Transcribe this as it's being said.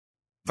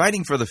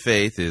Fighting for the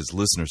Faith is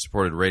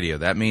listener-supported radio.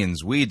 That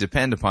means we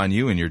depend upon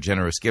you and your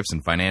generous gifts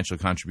and financial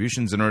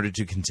contributions in order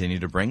to continue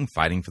to bring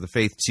Fighting for the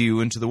Faith to you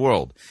and to the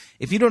world.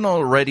 If you don't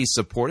already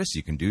support us,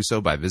 you can do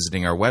so by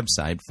visiting our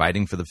website,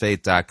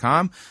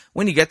 fightingforthefaith.com.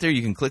 When you get there,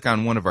 you can click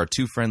on one of our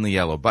two friendly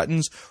yellow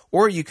buttons,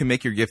 or you can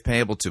make your gift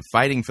payable to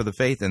Fighting for the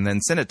Faith and then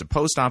send it to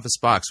Post Office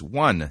Box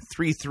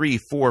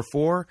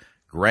 13344,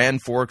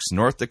 Grand Forks,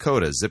 North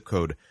Dakota, zip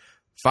code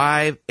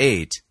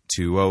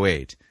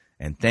 58208.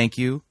 And thank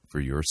you for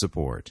your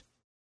support.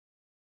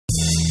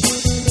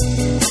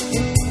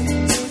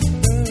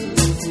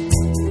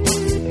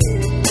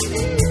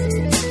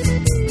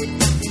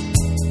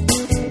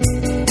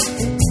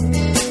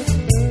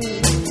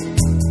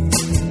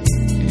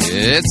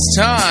 It's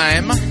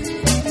time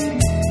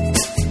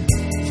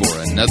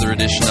for another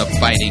edition of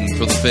Fighting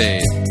for the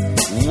Faith.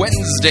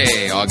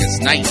 Wednesday,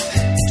 August 9th,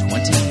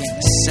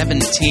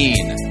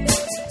 2017.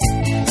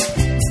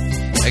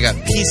 I got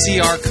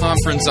PCR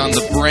conference on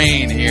the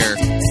brain here.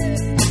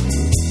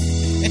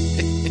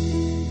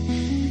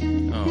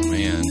 Oh,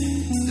 man.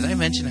 Did I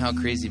mention how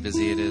crazy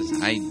busy it is?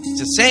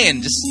 Just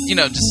saying.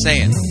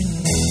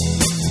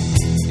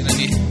 Gonna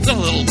need a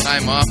little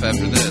time off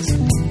after this.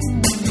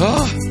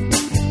 Oh.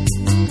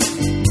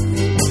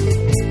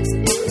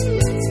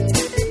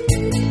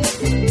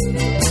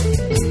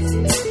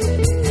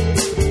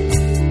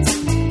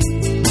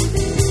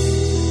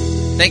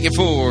 Thank you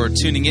for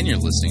tuning in. You're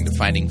listening to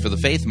Fighting for the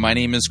Faith. My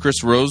name is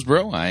Chris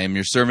Roseborough. I am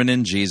your servant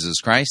in Jesus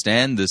Christ,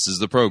 and this is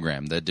the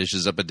program that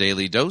dishes up a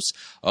daily dose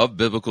of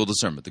biblical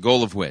discernment, the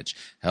goal of which,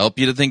 help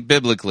you to think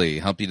biblically,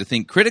 help you to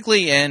think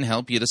critically, and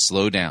help you to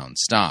slow down.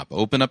 Stop,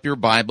 open up your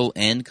Bible,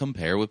 and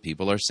compare what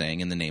people are saying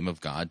in the name of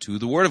God to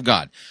the Word of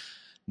God.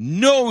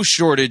 No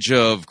shortage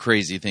of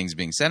crazy things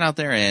being said out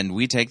there, and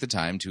we take the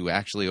time to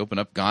actually open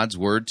up God's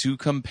Word to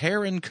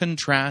compare and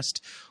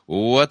contrast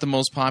what the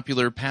most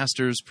popular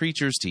pastors,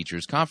 preachers,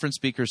 teachers, conference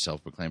speakers,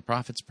 self-proclaimed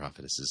prophets,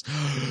 prophetesses,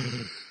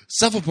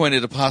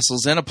 self-appointed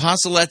apostles, and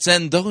apostolettes,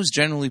 and those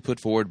generally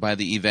put forward by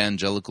the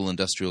evangelical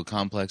industrial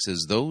complex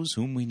as those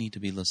whom we need to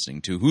be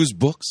listening to, whose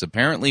books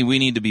apparently we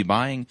need to be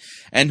buying,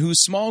 and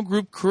whose small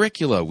group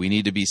curricula we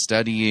need to be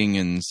studying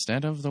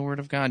instead of the Word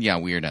of God. Yeah,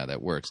 weird how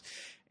that works.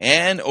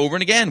 And over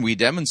and again, we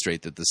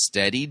demonstrate that the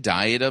steady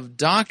diet of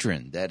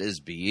doctrine that is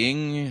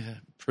being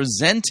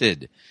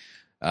presented,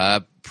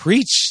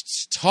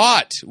 preached,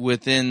 taught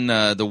within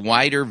the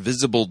wider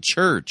visible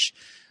church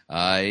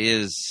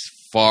is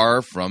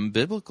far from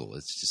biblical.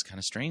 It's just kind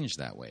of strange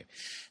that way.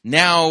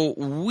 Now,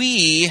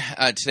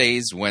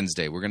 today's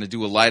Wednesday. We're going to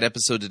do a light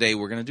episode today.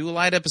 We're going to do a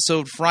light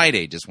episode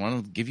Friday. Just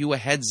want to give you a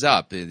heads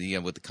up with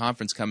the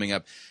conference coming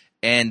up.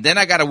 And then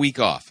I got a week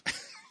off.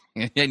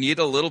 I need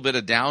a little bit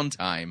of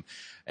downtime.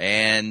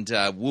 And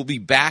we'll be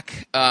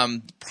back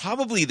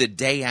probably the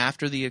day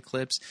after the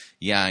eclipse.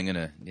 I'm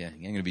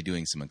gonna be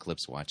doing some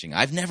eclipse watching.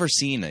 I've never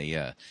seen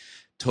a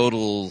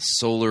total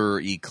solar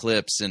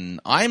eclipse, and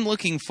I'm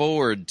looking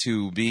forward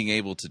to being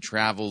able to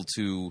travel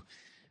to.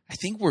 I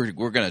think we're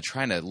gonna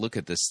try to look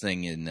at this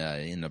thing in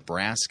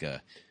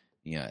Nebraska.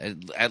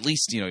 At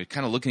least,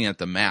 kind of looking at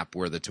the map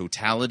where the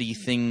totality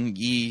thing,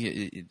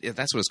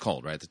 that's what it's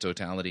called, right? The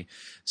totality.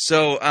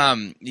 So,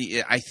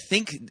 I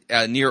think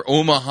near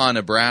Omaha,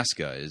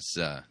 Nebraska is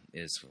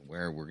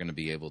where we're going to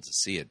be able to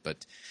see it.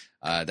 But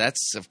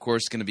that's, of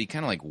course, going to be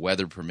kind of like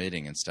weather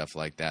permitting and stuff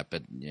like that.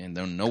 But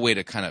no way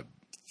to kind of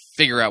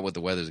figure out what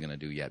the weather's going to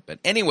do yet. But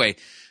anyway,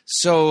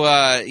 so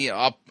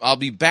I'll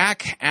be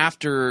back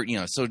after,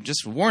 so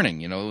just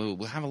warning,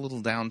 we'll have a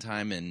little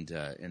downtime and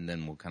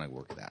then we'll kind of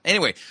work it out.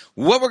 Anyway,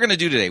 what we're going to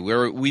do today,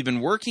 we've been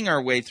working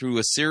our way through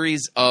a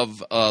series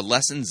of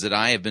lessons that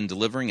I have been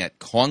delivering at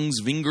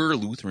Kongsvinger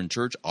Lutheran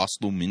Church,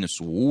 Oslo,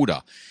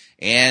 Minnesota.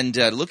 And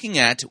looking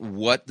at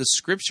what the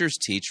scriptures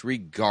teach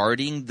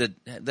regarding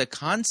the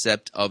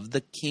concept of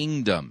the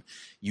kingdom.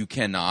 You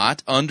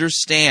cannot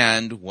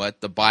understand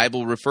what the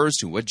Bible refers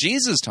to, what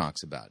Jesus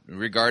talks about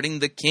regarding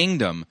the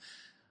kingdom,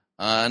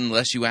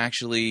 unless you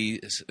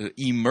actually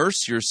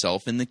immerse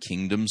yourself in the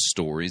kingdom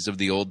stories of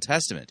the Old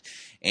Testament.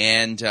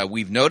 And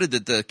we've noted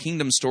that the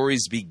kingdom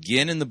stories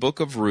begin in the book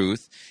of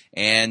Ruth,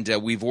 and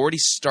we've already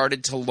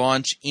started to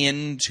launch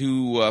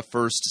into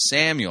 1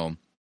 Samuel.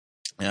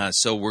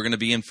 So we're going to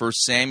be in 1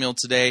 Samuel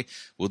today.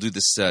 We'll do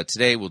this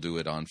today. We'll do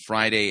it on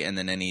Friday. And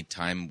then any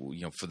time,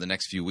 for the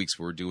next few weeks,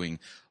 we're doing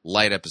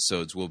light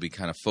episodes. We'll be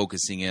kind of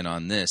focusing in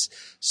on this.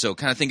 So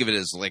kind of think of it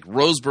as like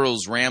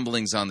Roseborough's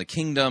Ramblings on the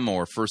Kingdom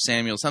or 1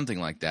 Samuel, something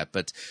like that.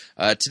 But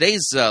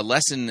today's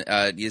lesson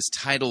is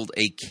titled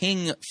A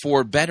King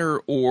for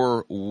Better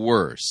or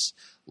Worse.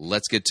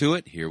 Let's get to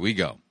it. Here we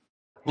go.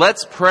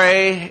 Let's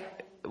pray.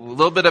 A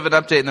little bit of an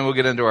update, and then we'll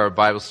get into our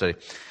Bible study.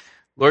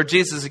 Lord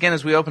Jesus, again,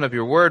 as we open up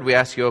your word, we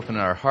ask you to open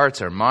our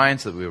hearts, our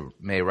minds, so that we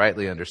may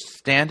rightly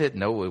understand it,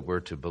 know what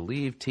we're to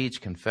believe,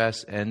 teach,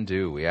 confess, and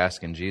do. We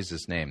ask in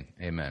Jesus' name.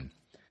 Amen.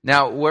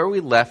 Now, where we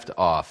left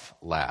off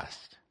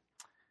last,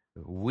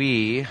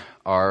 we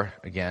are,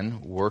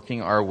 again,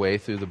 working our way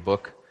through the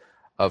book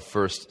of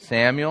 1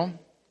 Samuel,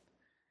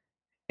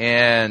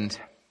 and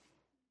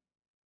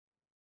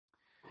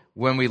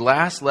When we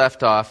last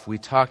left off, we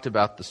talked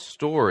about the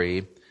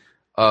story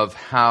of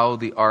how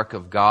the Ark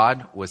of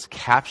God was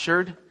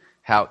captured,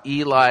 how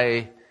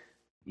Eli's,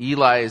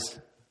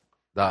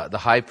 the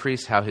high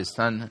priest, how his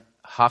son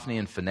Hophni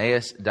and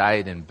Phinehas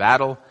died in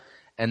battle.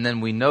 And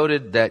then we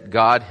noted that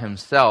God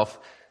himself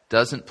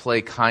doesn't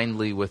play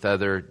kindly with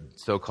other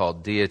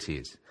so-called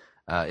deities.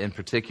 In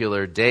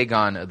particular,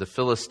 Dagon of the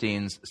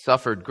Philistines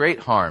suffered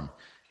great harm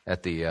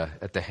at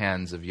the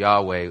hands of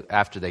Yahweh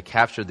after they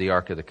captured the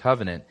Ark of the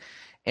Covenant.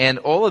 And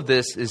all of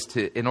this is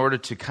in order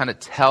to kind of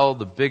tell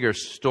the bigger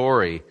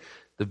story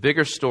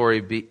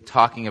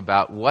talking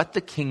about what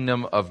the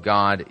kingdom of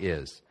God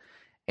is.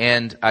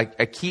 And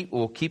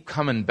we'll keep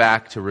coming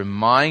back to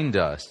remind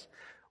us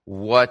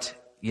what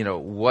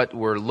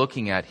we're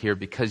looking at here,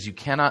 because you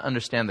cannot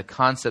understand the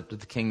concept of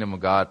the kingdom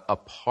of God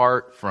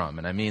apart from,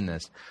 and I mean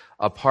this,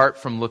 apart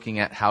from looking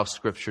at how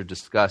Scripture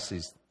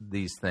discusses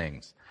these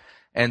things.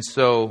 And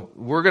so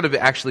we're going to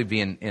actually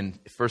be in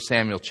 1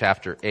 Samuel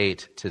chapter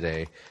 8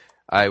 today.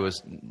 I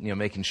was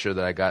making sure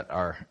that I got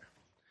our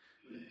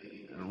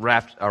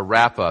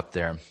wrap up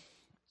there.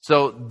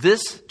 So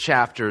this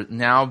chapter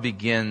now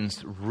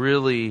begins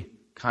really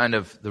kind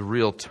of the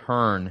real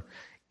turn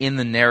in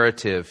the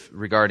narrative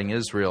regarding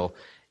Israel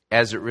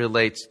as it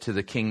relates to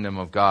the kingdom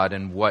of God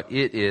and what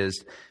it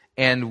is.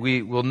 And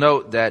we will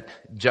note that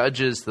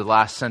Judges, the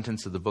last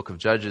sentence of the book of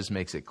Judges,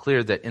 makes it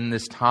clear that in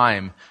this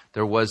time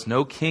there was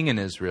no king in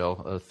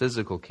Israel, a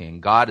physical king.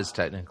 God is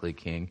technically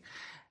king.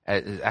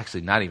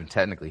 Actually, not even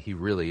technically, he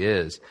really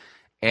is.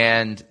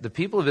 And the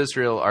people of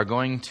Israel are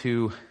going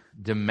to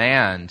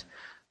demand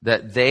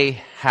that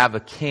they have a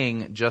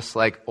king just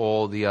like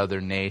all the other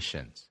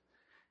nations.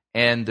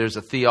 And there's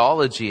a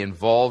theology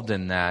involved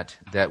in that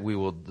we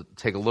will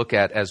take a look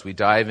at as we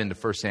dive into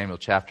 1 Samuel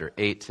chapter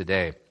 8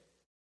 today.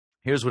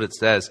 Here's what it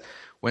says.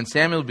 When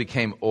Samuel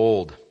became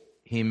old,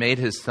 he made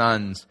his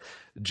sons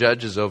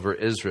judges over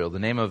Israel. The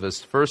name of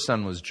his first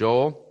son was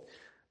Joel.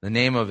 The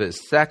name of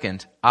his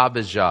second,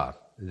 Abijah.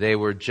 They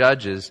were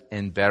judges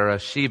in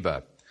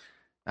Beersheba.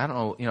 I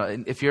don't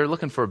know, if you're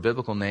looking for a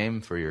biblical name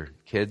for your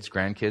kids,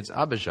 grandkids,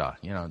 Abijah,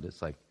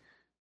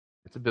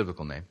 it's a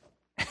biblical name.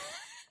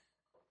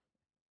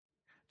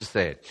 Just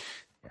say it.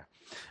 Yeah.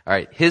 All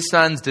right. His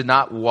sons did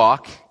not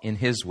walk in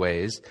his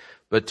ways,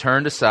 but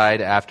turned aside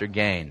after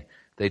gain.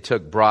 They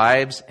took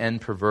bribes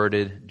and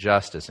perverted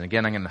justice. And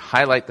again, I'm going to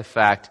highlight the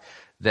fact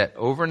that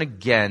over and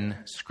again,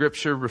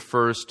 Scripture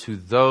refers to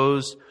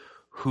those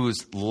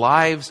whose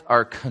lives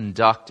are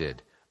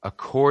conducted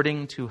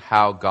according to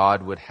how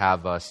God would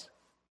have us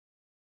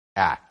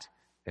act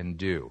and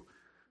do.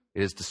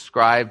 It is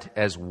described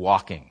as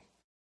walking.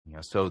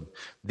 So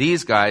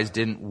these guys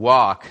didn't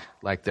walk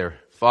like their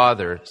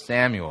father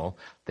Samuel.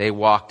 They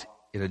walked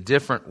in a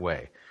different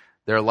way.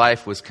 Their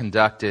life was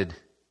conducted,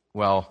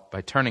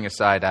 by turning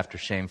aside after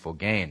shameful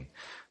gain.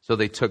 So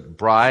they took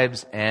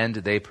bribes and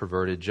they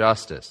perverted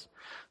justice.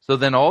 So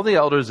then all the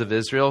elders of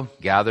Israel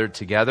gathered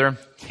together,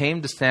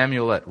 came to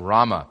Samuel at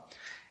Ramah,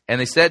 and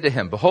they said to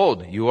him,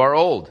 "Behold, you are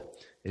old,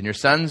 and your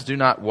sons do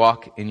not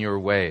walk in your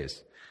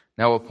ways.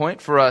 Now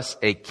appoint for us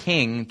a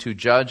king to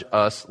judge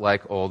us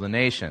like all the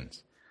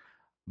nations."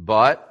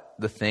 But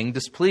the thing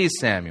displeased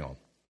Samuel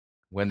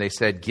when they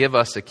said, "Give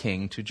us a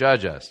king to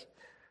judge us."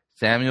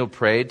 Samuel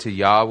prayed to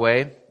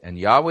Yahweh, and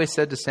Yahweh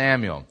said to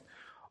Samuel,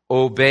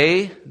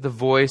 "Obey the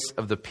voice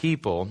of the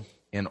people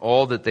in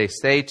all that they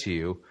say to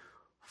you,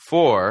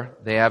 for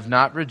they have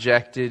not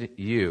rejected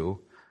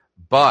you,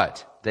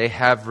 but they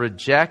have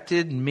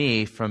rejected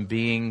me from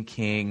being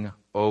king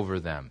over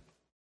them."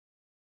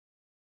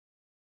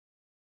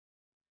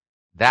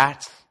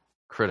 That's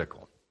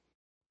critical.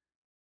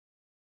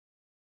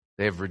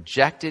 They have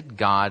rejected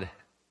God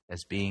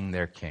as being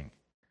their king.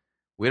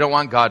 We don't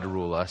want God to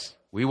rule us.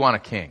 We want a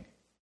king.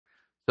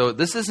 So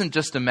this isn't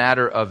just a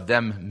matter of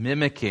them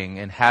mimicking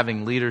and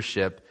having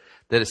leadership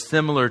that is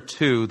similar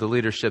to the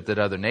leadership that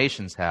other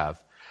nations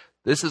have.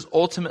 This is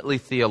ultimately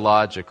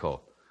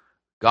theological.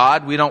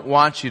 God, we don't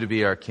want you to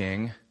be our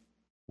king.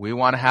 We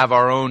want to have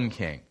our own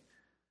king.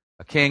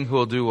 A king who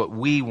will do what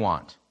we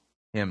want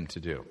him to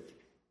do.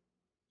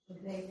 So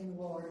they can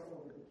lord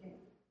over the king.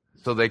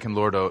 So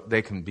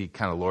they can be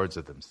kind of lords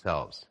of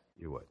themselves,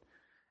 you would.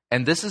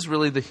 And this is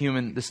really the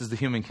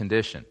human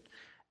condition.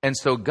 And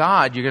so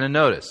God, you're going to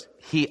notice,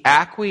 he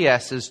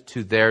acquiesces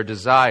to their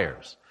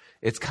desires.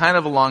 It's kind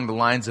of along the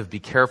lines of be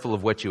careful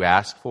of what you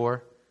ask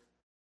for.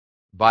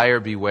 Buyer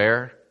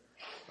beware.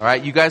 All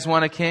right, you guys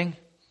want a king?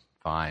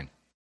 Fine.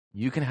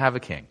 You can have a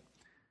king.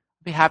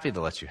 I'd be happy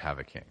to let you have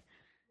a king.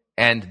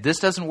 And this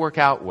doesn't work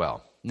out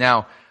well.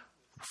 Now,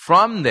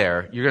 from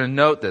there, you're going to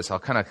note this. I'll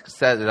kind of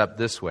set it up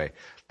this way.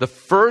 The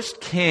first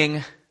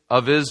king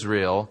of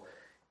Israel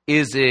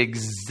is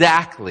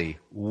exactly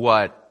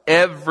what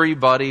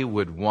everybody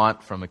would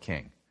want from a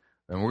king.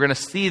 And we're going to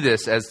see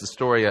this as the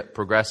story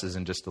progresses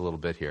in just a little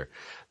bit here.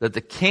 That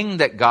the king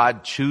that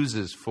God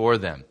chooses for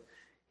them,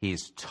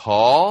 he's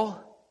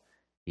tall,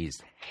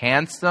 he's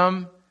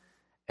handsome,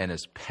 and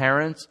his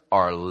parents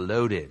are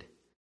loaded.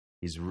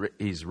 He's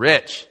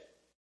rich.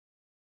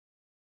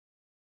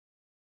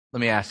 Let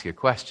me ask you a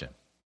question.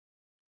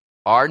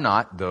 Are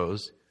not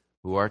those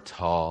who are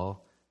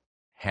tall,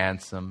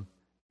 handsome,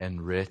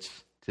 and rich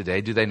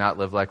today, do they not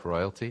live like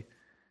royalty?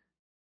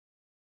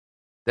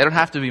 They don't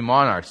have to be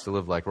monarchs to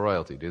live like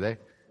royalty, do they?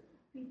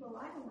 People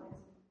idolize them.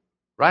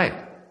 Right.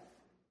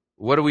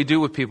 What do we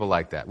do with people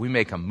like that? We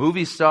make them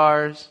movie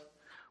stars.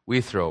 We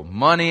throw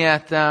money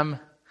at them.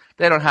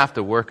 They don't have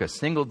to work a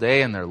single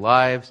day in their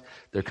lives.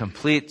 They're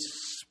complete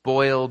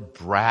spoiled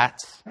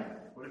brats.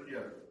 What if you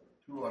have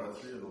 2 out of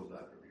 3 of those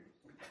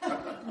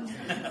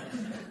attributes?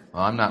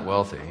 Well, I'm not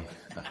wealthy.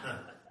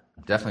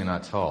 I'm definitely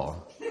not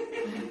tall.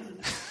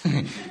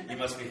 You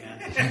must be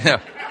handsome. No.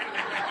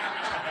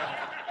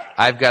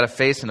 I've got a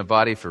face and a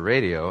body for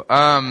radio.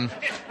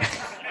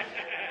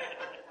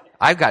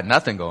 I've got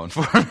nothing going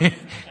for me.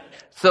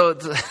 So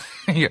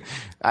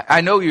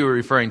I know you were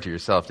referring to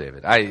yourself,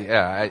 David.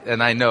 I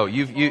know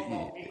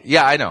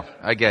I know.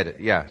 I get it.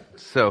 Yeah.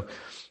 So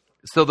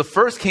the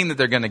first king that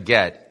they're going to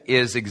get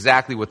is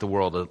exactly what the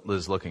world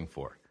is looking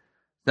for.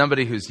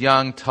 Somebody who's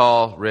young,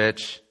 tall,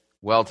 rich,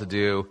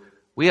 well-to-do.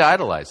 We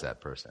idolize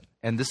that person.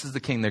 And this is the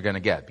king they're going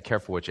to get. Be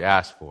careful what you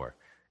ask for,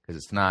 because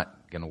it's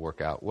not going to work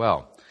out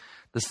well.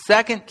 The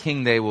second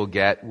king they will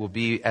get will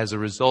be as a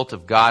result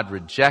of God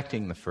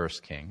rejecting the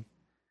first king.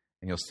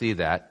 And you'll see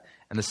that.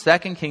 And the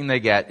second king they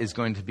get is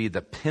going to be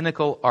the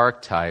pinnacle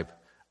archetype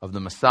of the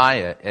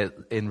Messiah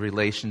in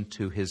relation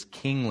to his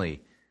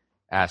kingly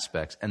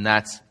aspects. And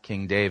that's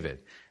King David.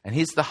 And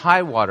he's the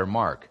high water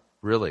mark,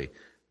 really,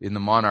 in the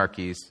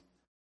monarchy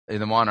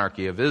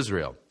of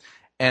Israel.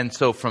 And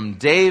so from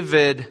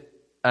David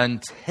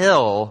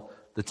until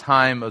the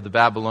time of the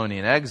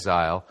Babylonian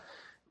exile,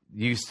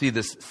 you see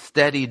this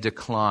steady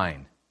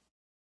decline.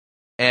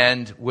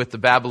 And with the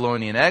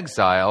Babylonian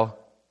exile,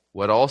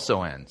 what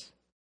also ends?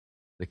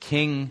 The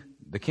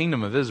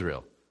kingdom of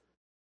Israel.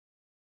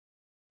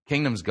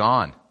 Kingdom's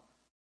gone.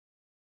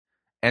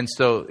 And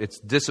so it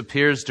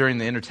disappears during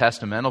the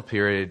intertestamental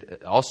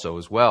period also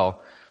as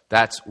well.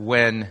 That's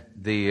when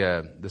the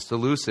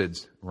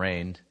Seleucids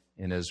reigned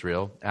in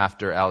Israel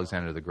after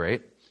Alexander the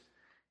Great.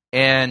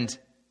 And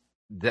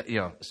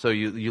so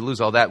you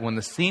lose all that. When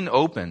the scene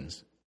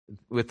opens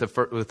with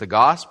the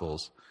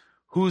Gospels,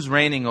 who's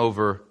reigning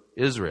over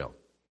Israel?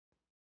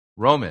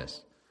 Rome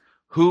is.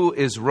 Who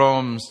is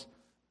Rome's,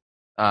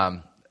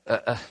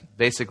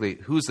 basically,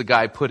 who's the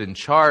guy put in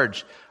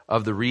charge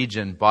of the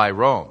region by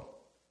Rome?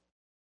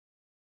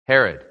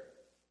 Herod.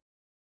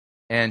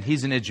 And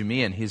he's an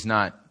Idumean. He's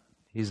not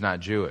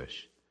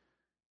Jewish.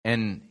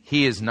 And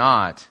he is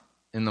not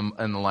in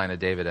the line of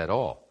David at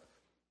all.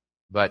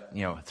 But,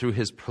 through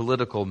his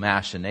political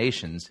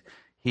machinations,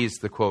 he's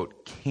the,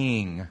 quote,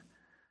 king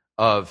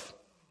of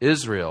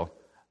Israel.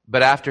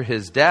 But after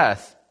his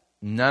death,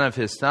 none of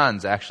his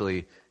sons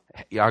actually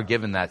are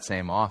given that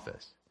same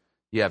office.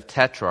 You have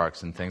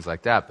tetrarchs and things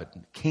like that, but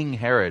King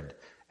Herod,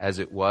 as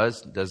it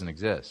was, doesn't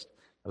exist.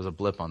 That was a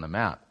blip on the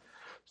map.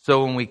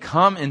 So when we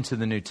come into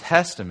the New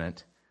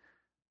Testament,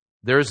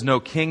 there is no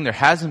king, there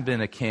hasn't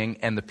been a king,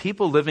 and the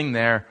people living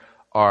there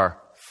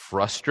are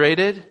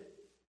frustrated,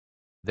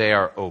 they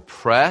are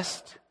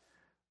oppressed,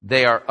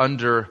 they are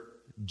under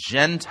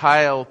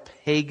Gentile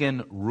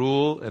pagan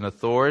rule and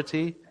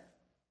authority.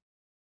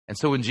 And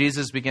so when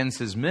Jesus begins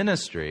his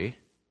ministry,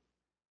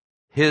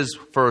 his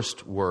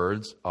first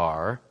words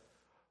are,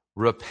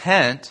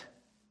 "Repent,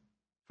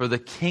 for the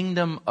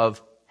kingdom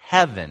of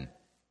heaven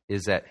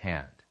is at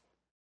hand."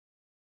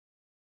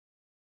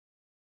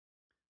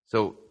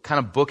 So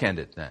kind of bookend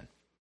it then.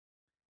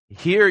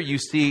 Here you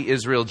see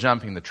Israel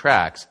jumping the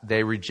tracks.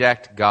 They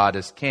reject God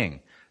as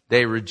king.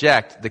 They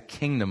reject the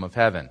kingdom of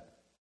heaven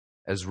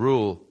as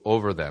rule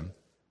over them.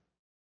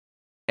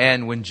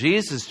 And when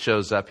Jesus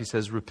shows up, he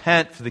says,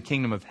 "Repent, for the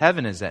kingdom of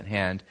heaven is at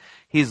hand."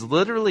 He's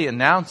literally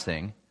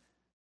announcing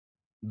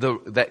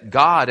that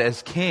God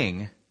as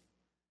king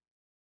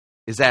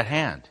is at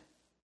hand.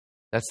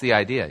 That's the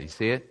idea. You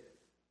see it?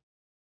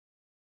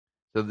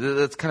 So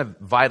that's kind of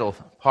vital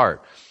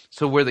part.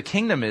 So where the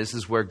kingdom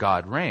is where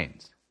God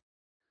reigns.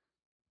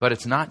 But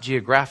it's not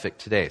geographic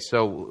today.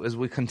 So as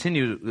we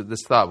continue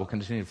this thought, we'll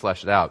continue to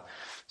flesh it out.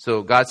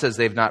 So God says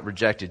they've not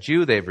rejected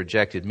you, they've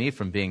rejected me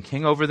from being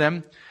king over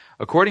them.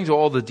 According to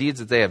all the deeds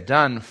that they have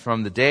done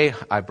from the day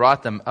I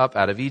brought them up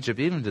out of Egypt,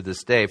 even to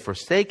this day,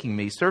 forsaking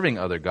me, serving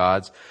other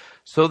gods,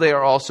 so they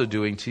are also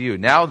doing to you.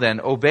 Now then,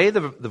 obey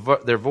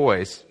their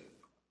voice.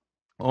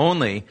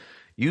 Only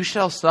you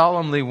shall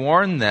solemnly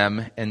warn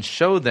them and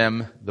show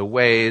them the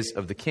ways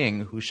of the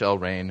king who shall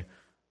reign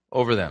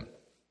over them.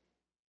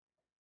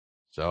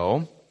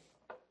 So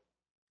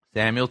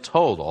Samuel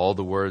told all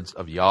the words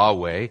of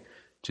Yahweh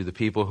to the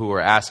people who were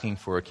asking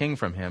for a king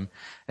from him.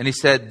 And he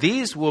said,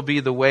 "These will be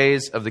the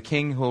ways of the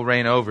king who will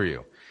reign over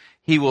you.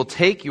 He will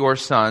take your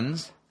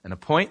sons and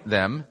appoint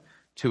them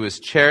to his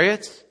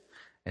chariots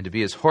and to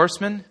be his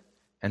horsemen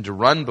and to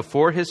run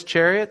before his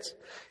chariots.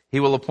 He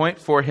will appoint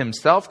for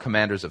himself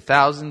commanders of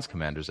thousands,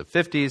 commanders of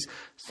 50s,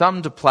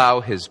 some to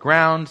plow his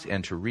ground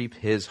and to reap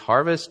his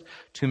harvest,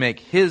 to make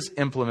his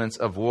implements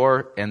of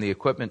war and the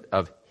equipment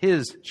of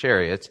his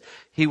chariots.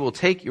 He will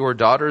take your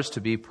daughters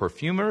to be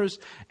perfumers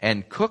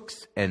and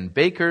cooks and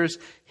bakers.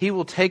 He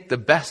will take the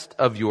best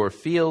of your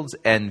fields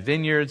and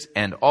vineyards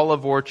and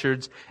olive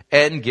orchards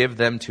and give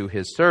them to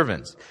his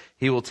servants.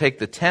 He will take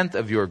the tenth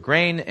of your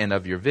grain and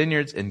of your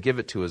vineyards and give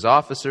it to his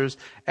officers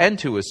and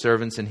to his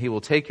servants. And he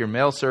will take your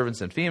male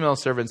servants and female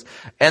servants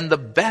and the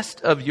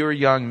best of your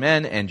young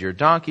men and your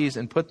donkeys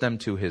and put them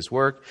to his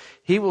work.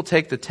 He will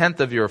take the tenth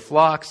of your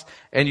flocks,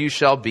 and you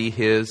shall be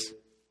his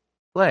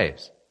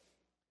slaves.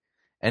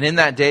 And in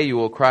that day you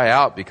will cry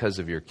out because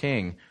of your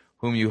king,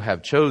 whom you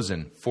have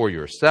chosen for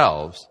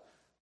yourselves,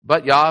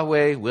 but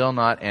Yahweh will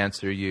not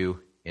answer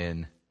you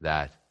in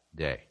that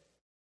day.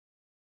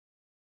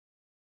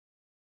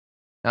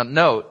 Now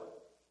note,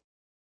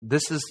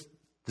 this is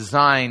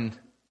designed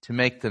to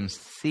make them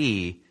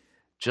see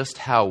just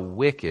how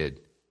wicked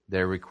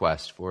their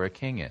request for a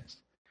king is,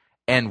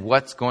 and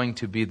what's going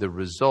to be the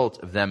result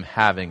of them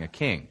having a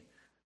king.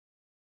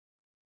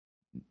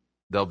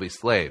 They'll be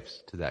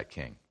slaves to that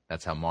king.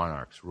 That's how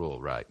monarchs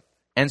rule, right?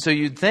 And so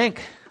you'd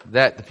think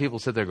that the people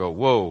sit there and go,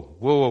 whoa,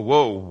 whoa, whoa,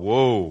 whoa,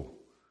 whoa.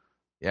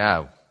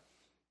 Yeah,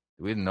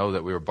 we didn't know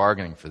that we were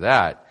bargaining for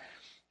that.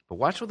 But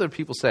watch what the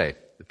people say.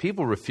 The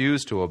people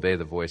refused to obey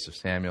the voice of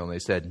Samuel, and they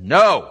said,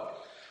 no,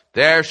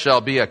 there shall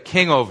be a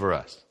king over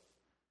us.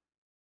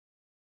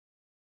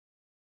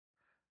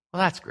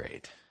 Well, that's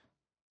great.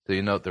 So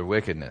you note their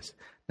wickedness.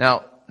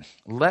 Now,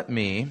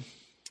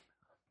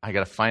 I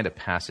got to find a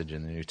passage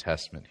in the New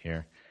Testament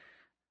here.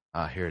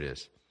 Here it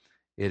is.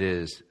 It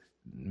is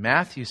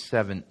Matthew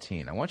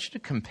 17. I want you to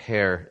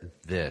compare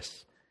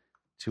this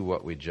to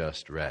what we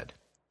just read.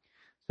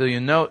 So you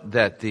note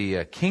that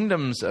the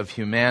kingdoms of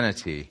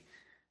humanity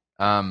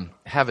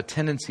have a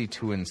tendency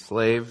to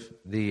enslave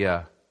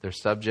their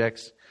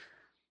subjects.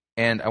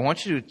 And I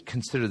want you to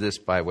consider this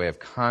by way of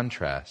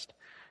contrast.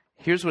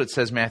 Here's what it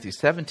says, Matthew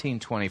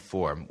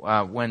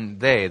 17:24. When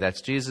they,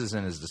 that's Jesus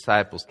and his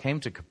disciples,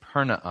 came to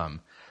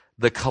Capernaum,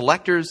 the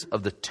collectors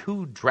of the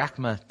 2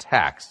 drachma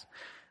tax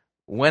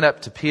went up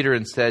to Peter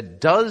and said,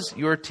 does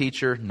your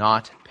teacher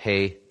not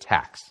pay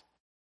tax?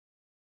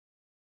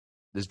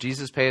 Does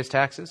Jesus pay his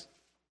taxes?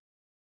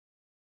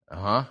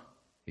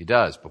 He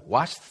does. But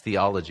watch the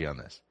theology on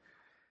this.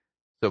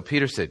 So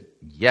Peter said,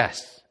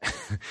 yes.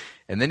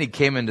 And then he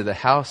came into the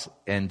house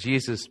and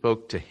Jesus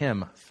spoke to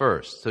him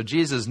first. So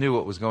Jesus knew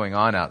what was going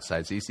on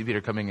outside. So you see Peter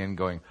coming in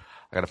going,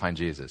 I got to find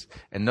Jesus.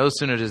 And no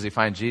sooner does he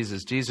find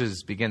Jesus,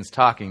 Jesus begins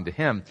talking to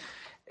him.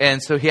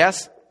 And so he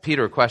asks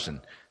Peter a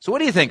question. So what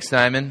do you think,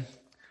 Simon?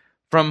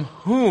 From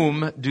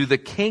whom do the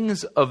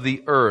kings of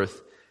the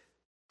earth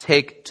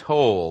take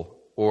toll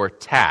or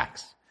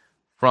tax?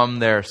 From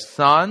their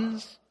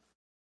sons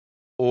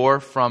or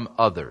from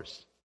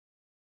others?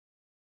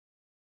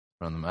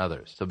 From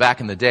others. So back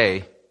in the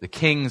day, the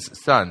king's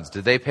sons,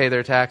 did they pay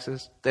their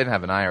taxes? They didn't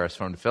have an IRS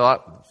form to fill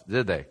out,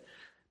 did they?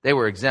 They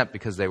were exempt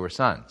because they were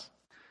sons.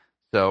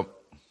 So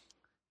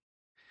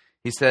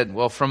he said,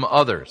 well, from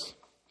others.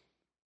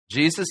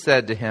 Jesus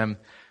said to him,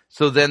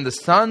 so then the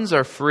sons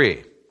are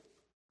free.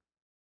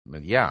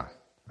 But yeah,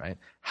 right?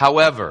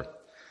 However,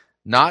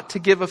 not to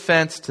give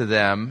offense to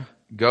them,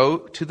 go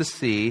to the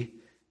sea,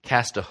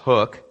 cast a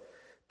hook,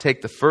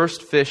 take the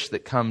first fish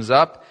that comes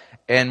up,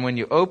 and when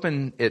you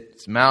open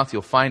its mouth,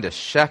 you'll find a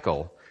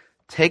shekel.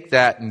 Take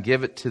that and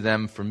give it to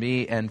them for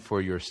me and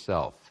for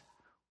yourself.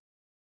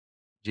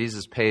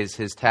 Jesus pays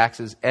his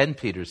taxes and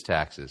Peter's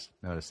taxes.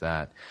 Notice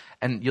that.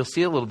 And you'll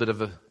see a little bit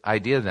of an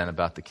idea then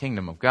about the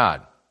kingdom of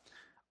God.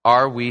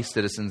 Are we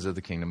citizens of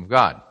the kingdom of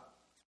God?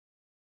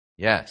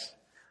 Yes.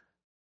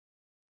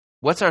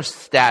 What's our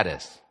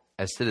status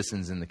as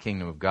citizens in the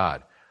kingdom of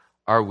God?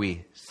 Are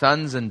we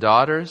sons and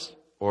daughters,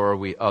 or are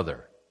we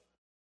other?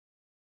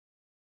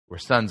 We're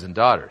sons and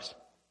daughters.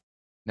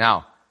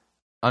 Now,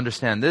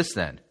 understand this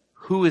then.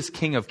 Who is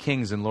King of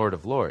Kings and Lord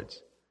of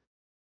Lords?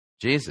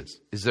 Jesus.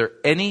 Is there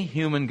any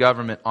human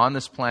government on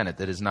this planet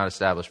that is not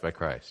established by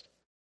Christ?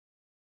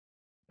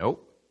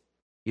 Nope.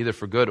 Either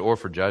for good or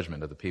for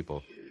judgment of the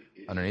people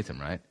underneath him,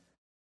 right?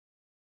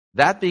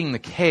 That being the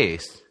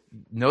case,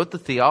 note the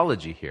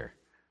theology here.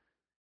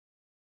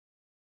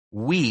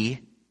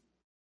 We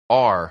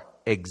are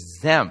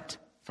exempt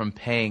from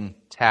paying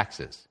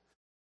taxes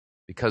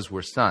because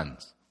we're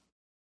sons.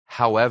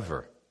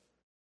 However,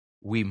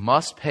 we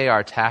must pay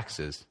our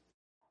taxes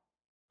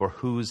for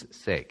whose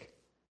sake?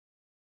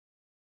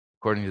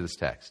 According to this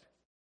text.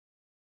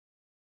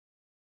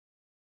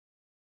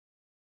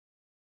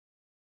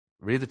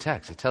 Read the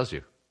text. It tells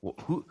you.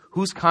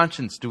 Whose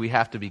conscience do we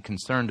have to be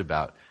concerned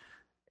about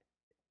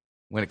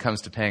when it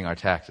comes to paying our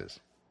taxes?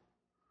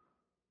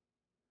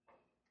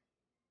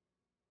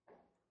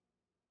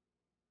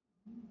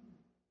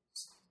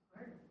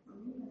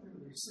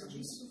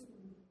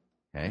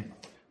 Okay.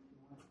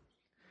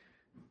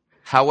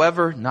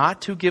 However,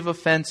 not to give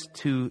offense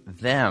to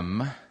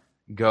them,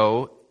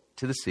 go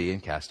to the sea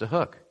and cast a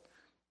hook.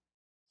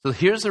 So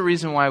here's the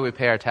reason why we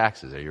pay our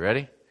taxes. Are you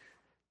ready?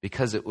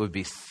 Because it would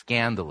be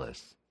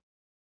scandalous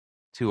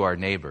to our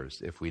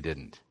neighbors if we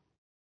didn't.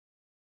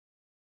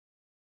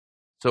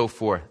 So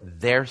for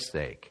their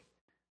sake,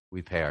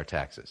 we pay our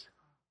taxes.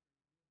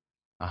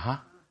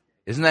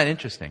 Isn't that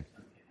interesting?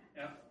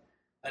 Yeah.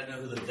 I don't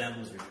know who the them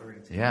was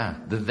referring to. Yeah,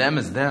 the them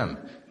is them.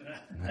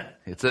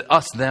 It's an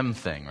us-them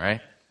thing,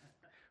 right?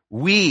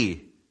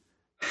 We,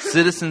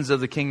 citizens of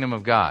the kingdom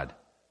of God,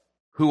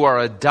 who are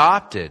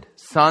adopted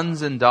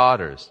sons and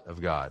daughters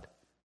of God,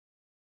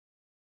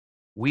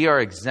 we are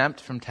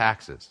exempt from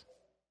taxes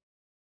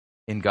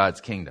in God's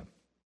kingdom.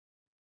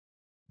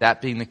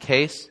 That being the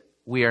case,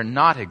 we are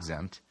not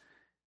exempt.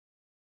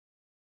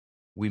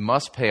 We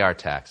must pay our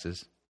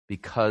taxes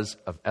because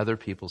of other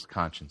people's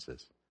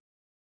consciences.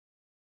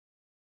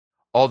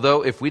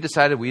 Although if we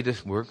decided we're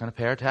going to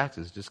pay our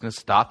taxes, just going to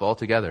stop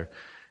altogether,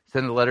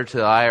 send a letter to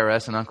the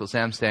IRS and Uncle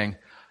Sam saying,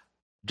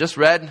 just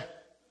read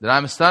that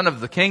I'm a son of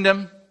the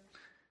kingdom.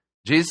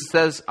 Jesus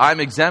says I'm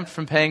exempt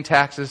from paying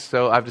taxes,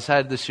 so I've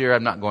decided this year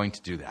I'm not going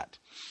to do that.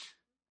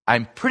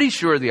 I'm pretty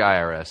sure the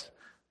IRS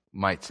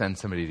might send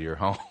somebody to your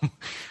home,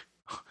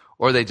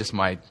 or they just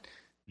might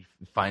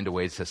find a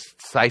way to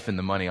siphon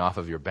the money off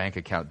of your bank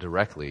account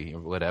directly,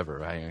 or whatever.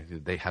 Right?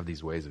 They have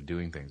these ways of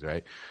doing things,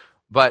 right?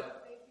 But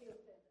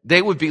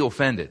they would be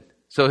offended.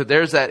 So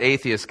there's that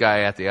atheist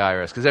guy at the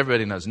IRS, because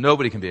everybody knows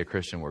nobody can be a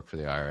Christian and work for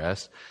the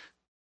IRS.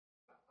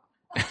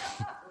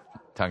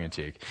 Tongue in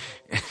cheek.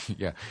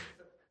 Yeah.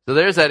 So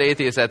there's that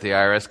atheist at the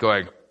IRS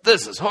going,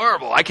 this is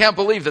horrible. I can't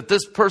believe that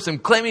this person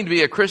claiming to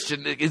be a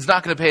Christian is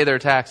not going to pay their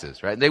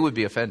taxes, right? They would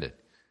be offended.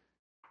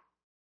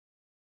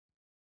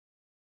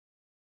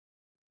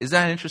 Isn't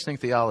that interesting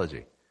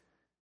theology?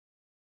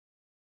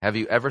 Have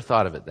you ever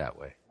thought of it that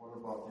way? What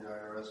about the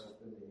IRS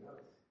offending us?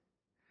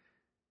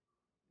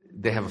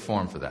 They have a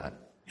form for that.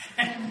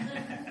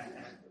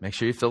 Make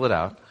sure you fill it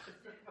out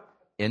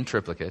in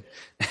triplicate.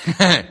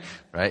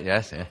 Right?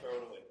 Yes.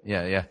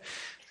 Yeah.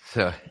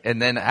 So, and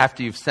then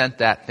after you've sent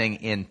that thing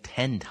in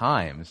 10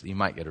 times, you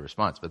might get a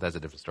response, but that's a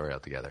different story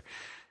altogether.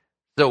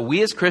 So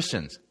we as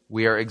Christians,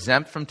 we are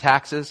exempt from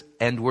taxes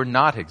and we're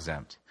not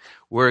exempt.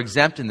 We're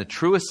exempt in the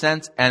truest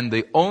sense, and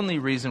the only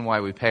reason why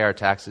we pay our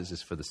taxes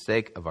is for the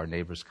sake of our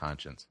neighbor's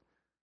conscience.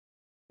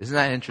 Isn't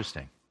that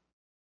interesting?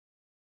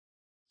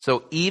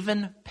 So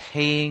even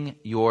paying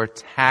your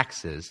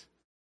taxes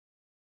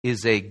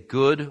is a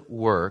good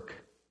work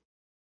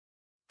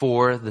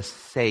for the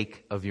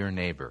sake of your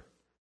neighbor.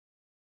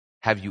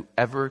 Have you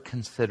ever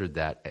considered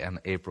that on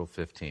April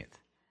 15th?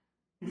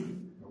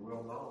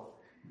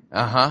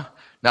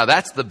 Now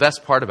that's the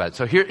best part about it.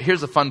 So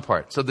here's the fun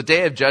part. So the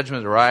day of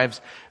judgment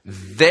arrives.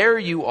 There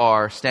you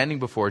are standing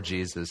before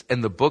Jesus,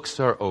 and the books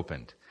are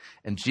opened.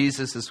 And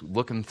Jesus is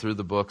looking through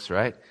the books,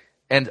 right?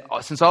 And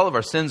since all of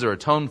our sins are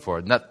atoned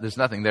for, there's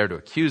nothing there to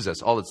accuse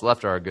us. All that's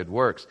left are our good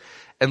works.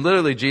 And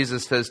literally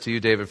Jesus says to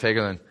you, David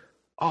Fagerlund,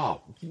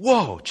 oh,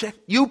 whoa, check,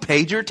 you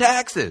paid your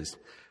taxes.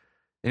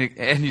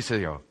 And you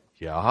say,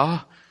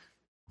 yeah,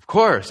 of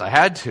course, I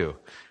had to.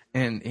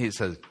 And he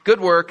says, good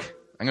work,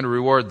 I'm going to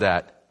reward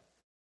that.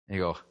 And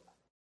you go,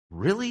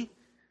 really?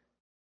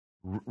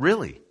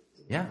 Really?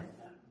 Yeah.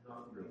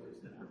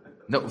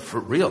 No, for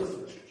real.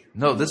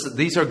 No,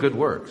 these are good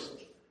works.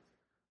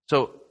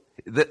 So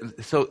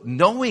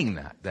knowing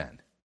that then,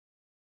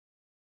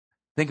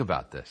 think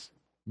about this.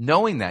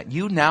 Knowing that,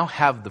 you now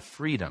have the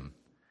freedom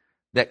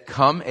that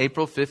come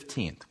April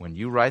 15th, when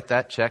you write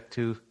that check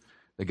to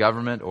the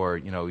government, or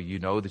you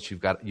know that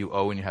you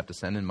owe and you have to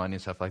send in money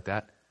and stuff like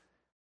that,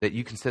 that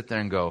you can sit there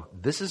and go,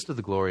 this is to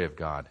the glory of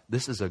God.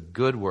 This is a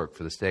good work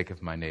for the sake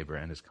of my neighbor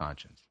and his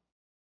conscience.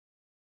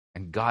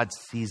 And God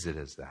sees it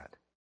as that.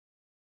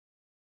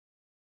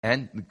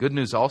 And the good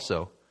news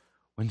also,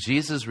 when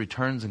Jesus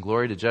returns in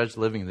glory to judge the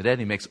living and the dead,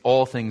 he makes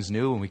all things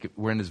new, and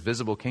we're in his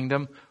visible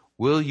kingdom.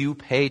 Will you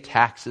pay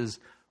taxes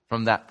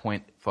from that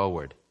point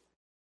forward?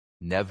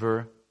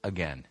 Never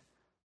again.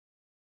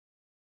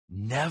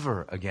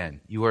 Never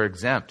again. You are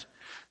exempt.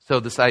 So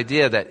this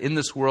idea that in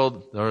this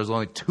world there is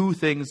only two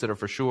things that are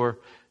for sure,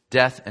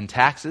 death and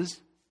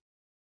taxes,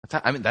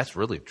 that's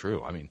really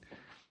true.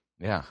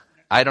 Yeah.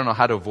 I don't know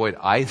how to avoid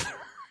either.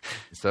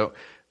 So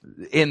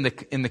in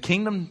the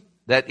kingdom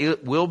that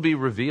it will be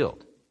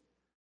revealed,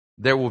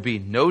 there will be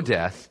no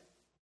death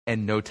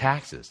and no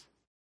taxes.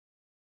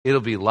 It'll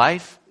be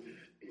life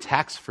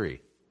tax-free.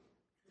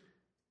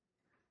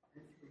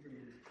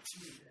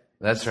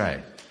 That's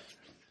right.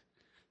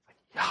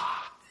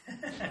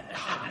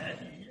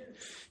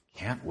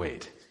 Can't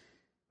wait.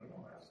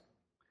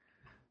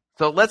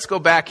 So let's go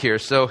back here.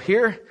 So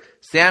here,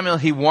 Samuel,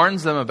 he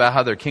warns them about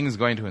how their king is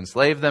going to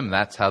enslave them.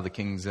 That's how the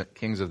kings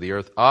of the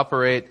earth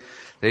operate.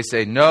 They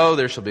say, no,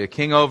 there shall be a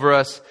king over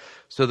us,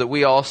 so that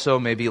we also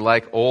may be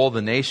like all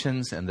the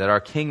nations, and that our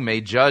king may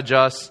judge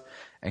us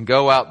and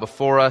go out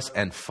before us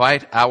and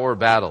fight our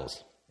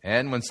battles.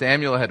 And when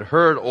Samuel had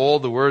heard all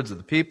the words of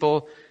the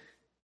people,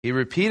 he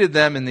repeated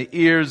them in the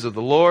ears of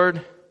the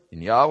Lord,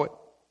 in Yahweh.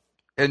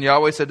 And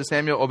Yahweh said to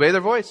Samuel, obey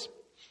their voice.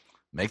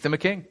 Make them a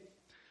king.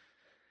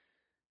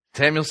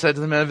 Samuel said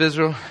to the men of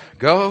Israel,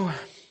 go,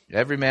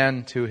 every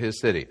man to his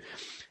city.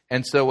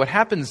 And so what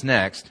happens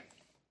next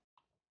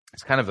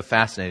It's kind of a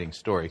fascinating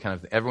story. Kind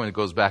of everyone that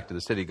goes back to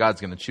the city,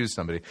 God's going to choose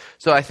somebody.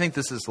 So I think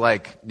this is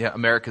like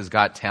America's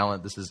Got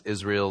Talent. This is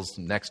Israel's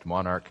next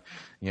monarch,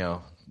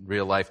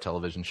 real life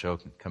television show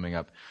coming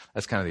up.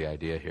 That's kind of the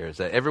idea here, is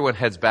that everyone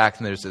heads back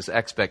and there's this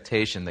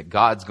expectation that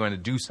God's going to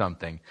do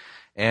something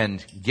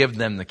and give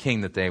them the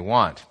king that they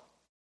want.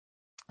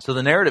 So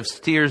the narrative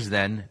steers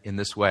then in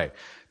this way.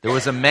 There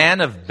was a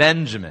man of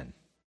Benjamin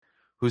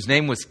whose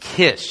name was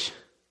Kish,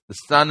 the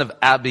son of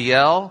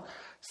Abiel,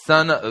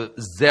 son of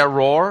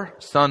Zeror,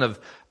 son of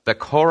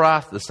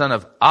Bechorath, the son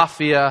of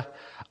Aphiah,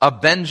 a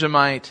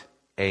Benjamite,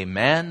 a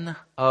man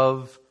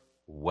of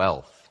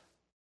wealth.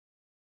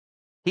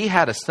 He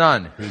had a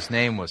son whose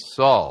name was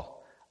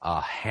Saul, a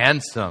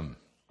handsome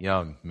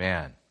young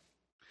man.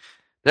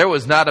 There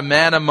was not a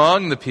man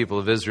among the people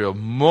of Israel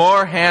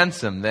more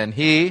handsome than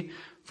he.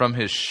 From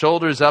his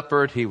shoulders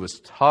upward, he was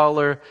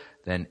taller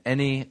than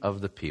any of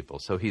the people.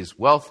 So he's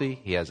wealthy,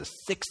 he has a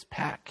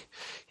six-pack,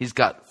 he's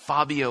got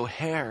Fabio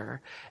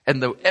hair,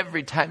 and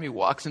every time he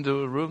walks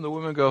into a room, the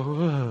women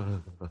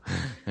go,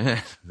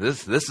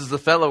 this is the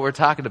fellow we're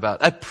talking about,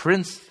 a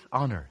prince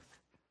on earth.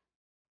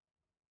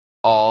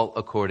 All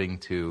according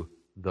to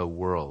the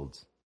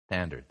world's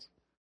standards,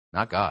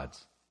 not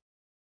God's.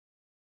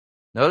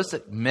 Notice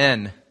that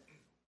men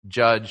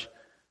judge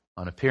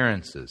on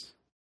appearances.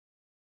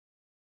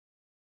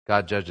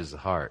 God judges the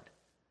heart.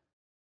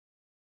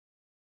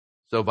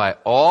 So by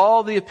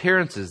all the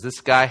appearances,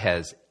 this guy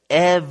has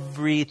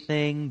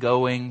everything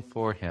going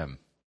for him.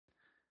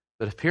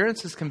 But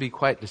appearances can be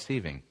quite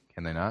deceiving,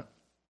 can they not?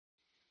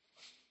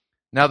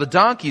 Now the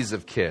donkeys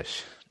of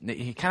Kish,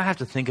 you kind of have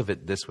to think of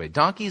it this way.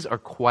 Donkeys are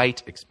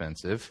quite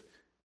expensive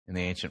in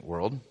the ancient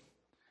world.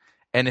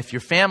 And if your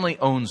family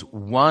owns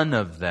one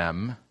of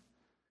them,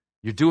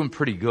 you're doing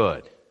pretty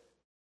good.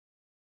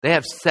 They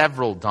have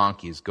several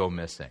donkeys go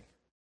missing,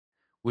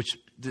 which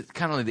is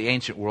kind of like the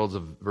ancient world's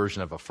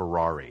version of a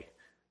Ferrari.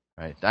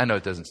 Right? I know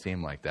it doesn't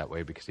seem like that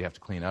way because you have to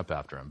clean up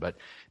after them, but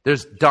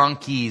there's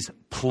donkeys,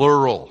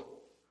 plural.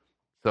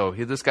 So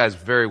this guy's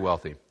very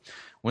wealthy.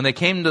 When they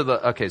came to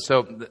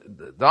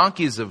the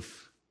donkeys of,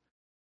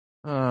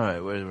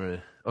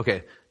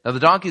 okay, now the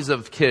donkeys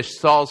of Kish,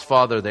 Saul's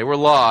father, they were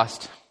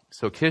lost.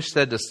 So Kish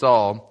said to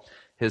Saul,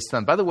 his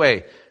son, by the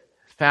way,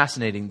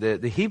 fascinating, the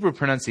Hebrew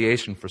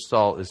pronunciation for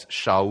Saul is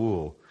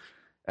Shaul.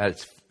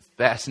 It's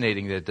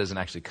fascinating that it doesn't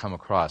actually come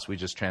across. We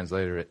just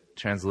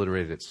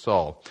transliterated it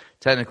Saul.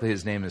 Technically,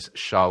 his name is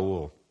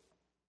Shaul.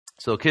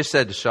 So Kish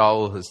said to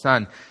Shaul, his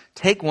son,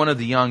 take one of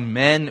the young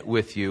men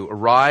with you.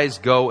 Arise,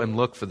 go and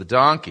look for the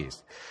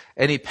donkeys.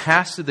 And he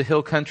passed through the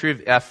hill country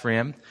of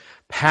Ephraim,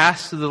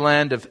 passed through the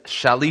land of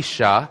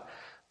Shalisha,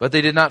 but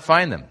they did not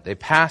find them. They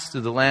passed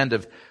through the land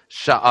of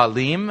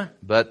Sha'alim,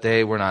 but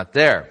they were not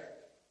there.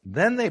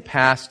 Then they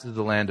passed through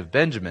the land of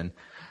Benjamin,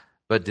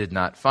 but did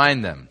not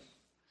find them.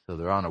 So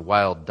they're on a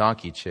wild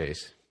donkey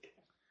chase,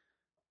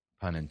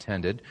 pun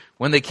intended.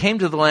 When they came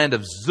to the land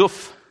of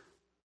Zuph,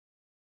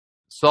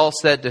 Saul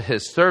said to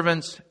his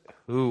servants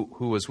who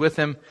was with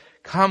him,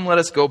 come, let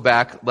us go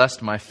back,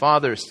 lest my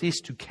father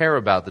cease to care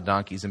about the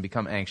donkeys and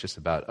become anxious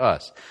about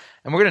us.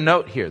 And we're going to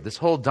note here, this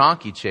whole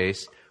donkey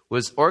chase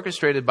was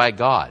orchestrated by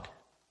God.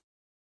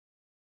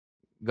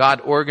 God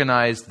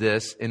organized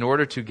this in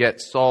order to get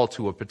Saul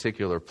to a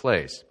particular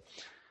place.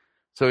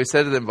 So he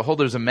said to them, behold,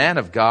 there's a man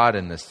of God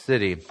in this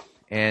city,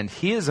 and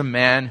he is a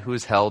man who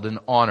is held in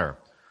honor.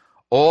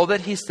 All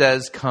that he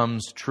says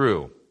comes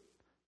true.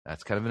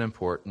 That's kind of an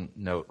important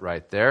note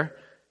right there,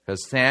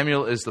 because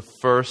Samuel is the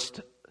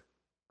first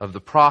of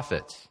the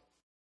prophets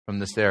from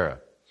this era.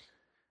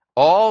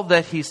 All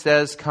that he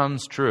says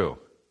comes true.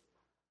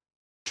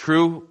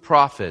 True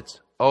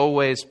prophets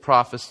always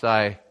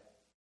prophesy,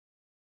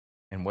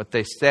 and what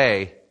they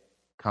say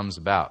comes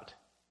about.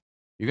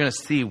 You're going to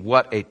see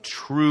what a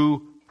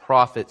true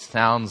prophet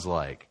sounds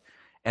like,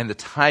 and the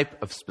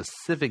type of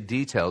specific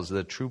details that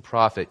a true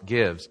prophet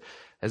gives,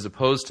 as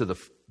opposed to the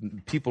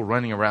people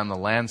running around the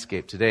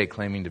landscape today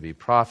claiming to be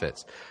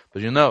prophets.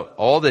 But you'll note,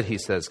 all that he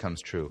says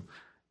comes true.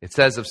 It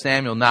says of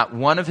Samuel, not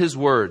one of his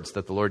words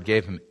that the Lord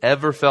gave him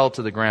ever fell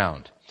to the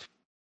ground.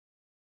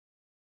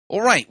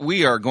 All right,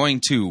 we are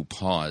going to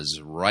pause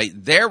right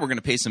there. We're going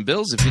to pay some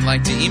bills. If you'd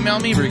like to email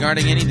me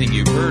regarding anything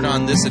you've heard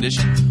on this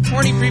edition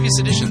or any previous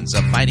editions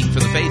of Fighting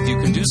for the Faith,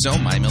 you can do so.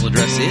 My email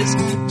address is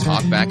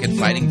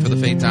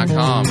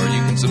talkback@fightingforthefaith.com, or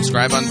you can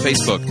subscribe on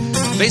Facebook,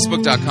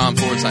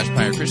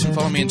 facebook.com/Pirate Christian.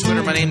 Follow me on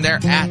Twitter. My name there,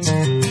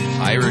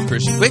 @Pirate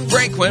Christian. Quick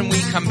break. When we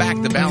come back,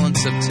 the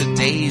balance of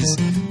today's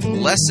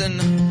lesson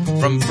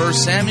from 1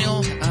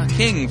 Samuel,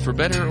 King for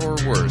better or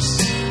worse.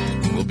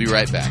 We'll be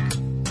right back.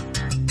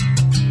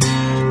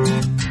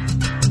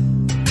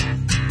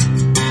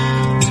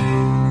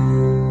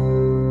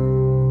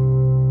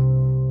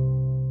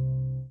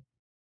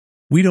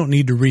 We don't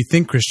need to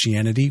rethink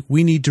Christianity.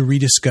 We need to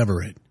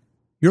rediscover it.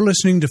 You're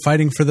listening to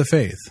Fighting for the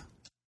Faith.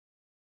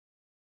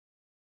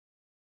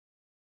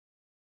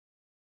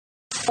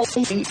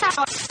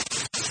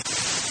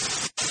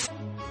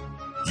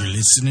 You're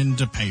listening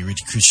to Pirate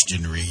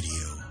Christian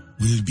Radio.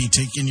 We'll be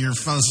taking your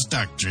false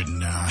doctrine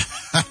now.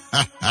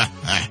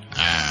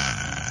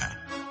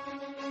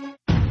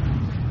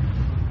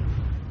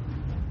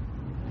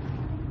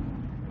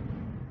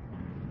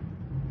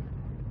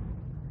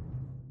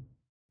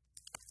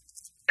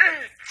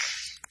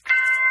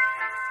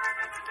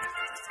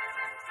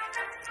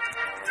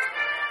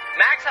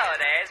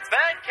 Holidays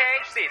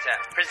Birdcage Theatre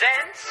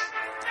presents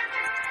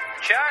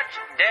Church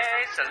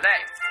Day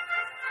Select.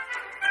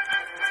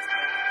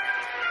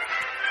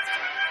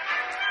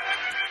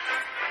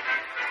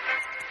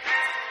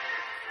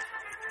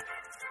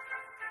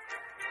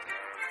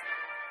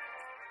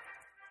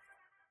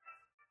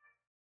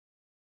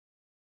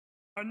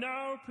 And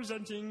now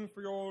presenting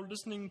for your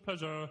listening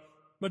pleasure,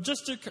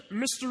 Majestic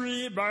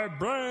Mystery by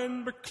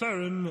Brian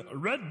McLaren,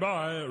 read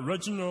by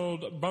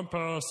Reginald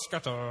Bumper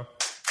Scatter.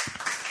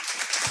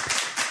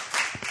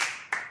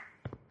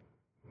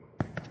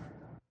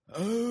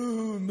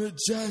 Oh,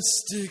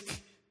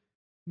 majestic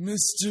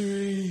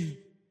mystery.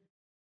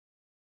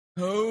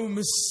 Oh,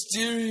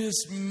 mysterious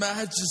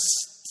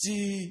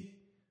majesty.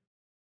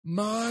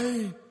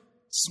 My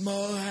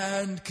small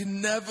hand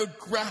can never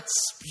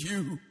grasp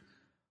you.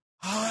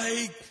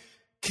 I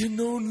can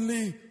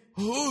only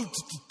hold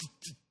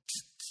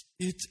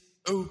it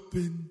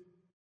open.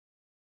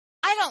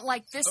 I don't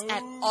like this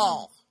at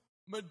all.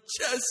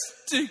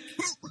 Majestic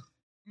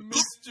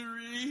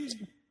mystery.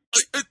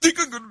 I think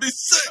I'm going to be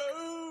sick.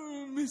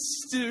 Oh,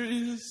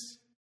 mysterious.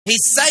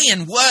 He's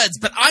saying words,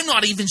 but I'm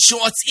not even sure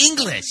it's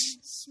English.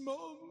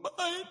 Small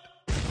mind.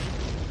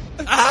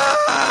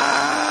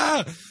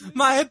 Ah!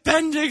 My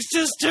appendix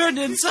just turned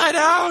inside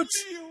out.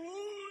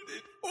 Hold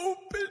it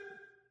open.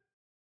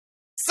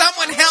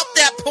 Someone help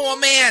that poor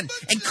man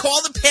and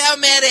call the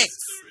paramedics.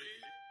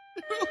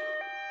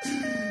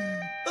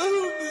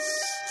 Oh,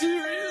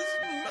 mysterious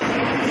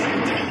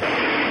majesty.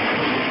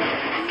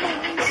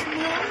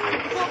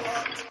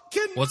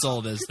 What's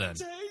all this then?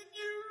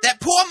 That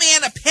poor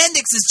man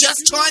appendix is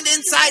just turned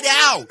inside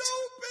out.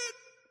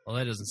 Well,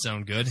 that doesn't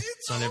sound good.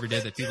 It's not every day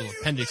that people with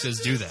appendixes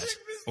do that.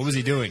 What was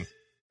he doing?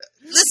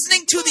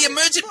 Listening to the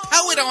emergent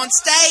poet on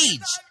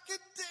stage.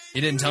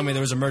 You didn't tell me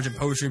there was emergent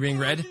poetry being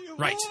read?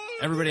 Right.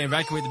 Everybody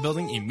evacuate the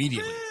building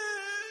immediately.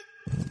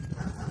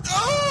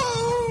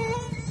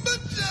 Oh,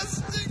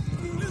 majestic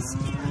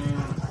mystery.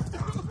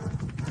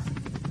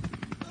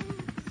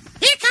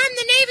 Here come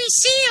the Navy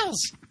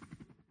SEALs.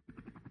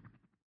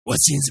 What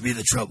seems to be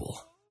the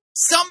trouble?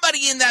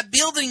 Somebody in that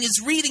building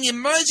is reading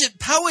emergent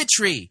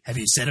poetry. Have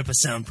you set up a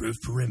soundproof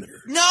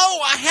perimeter? No,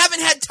 I haven't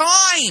had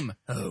time.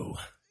 Oh,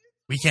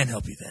 we can't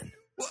help you then.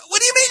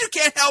 What do you mean you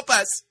can't help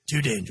us?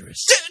 Too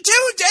dangerous.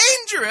 Too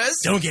dangerous?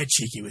 Don't get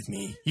cheeky with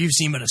me. You've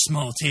seen but a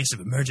small taste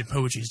of emergent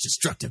poetry's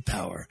destructive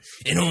power.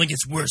 It only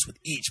gets worse with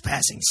each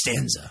passing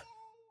stanza.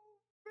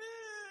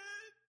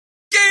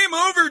 Game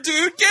over,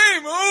 dude.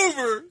 Game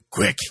over.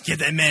 Quick, get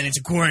that man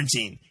into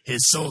quarantine. His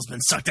soul's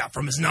been sucked out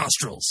from his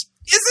nostrils.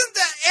 Isn't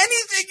there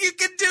anything you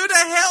can do to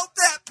help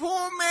that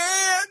poor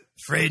man?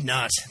 Afraid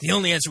not. The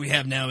only answer we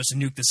have now is to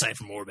nuke the site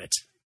from orbit.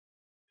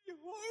 You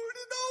hold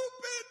it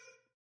open.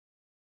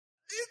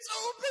 It's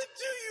open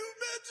to you,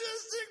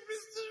 majestic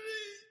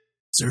mystery.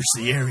 Search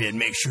the area and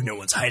make sure no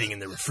one's hiding in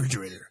the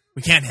refrigerator.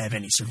 We can't have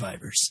any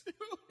survivors.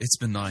 It's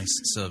been nice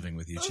serving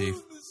with you, Chief.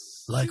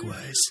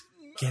 Likewise.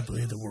 Can't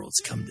believe the world's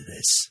come to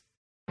this.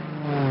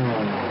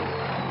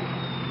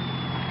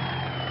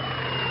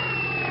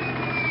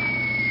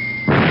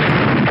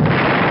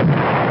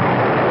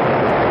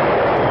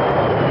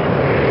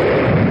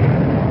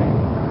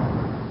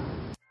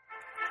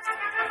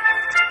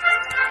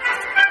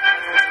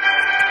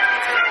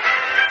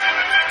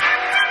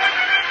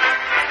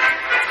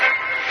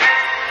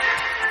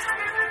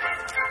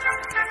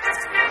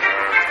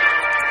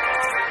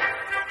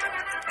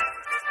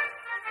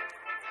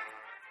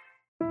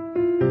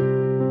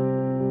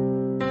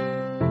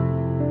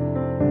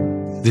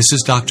 This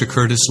is Dr.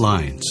 Curtis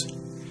Lyons.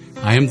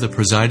 I am the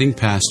presiding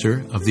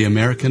pastor of the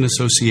American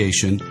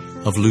Association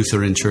of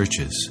Lutheran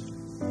Churches.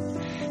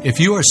 If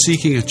you are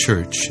seeking a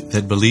church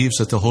that believes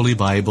that the Holy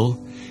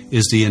Bible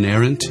is the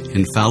inerrant,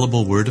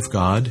 infallible Word of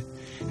God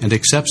and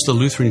accepts the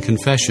Lutheran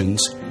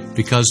confessions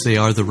because they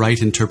are the right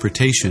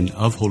interpretation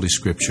of Holy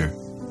Scripture,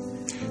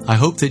 I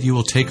hope that you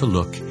will take a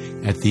look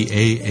at the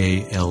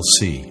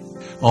AALC.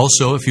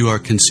 Also, if you are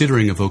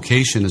considering a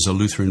vocation as a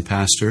Lutheran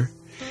pastor,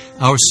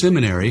 our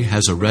seminary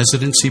has a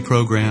residency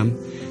program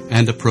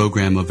and a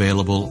program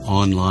available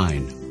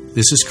online.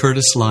 This is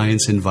Curtis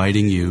Lyons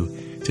inviting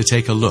you to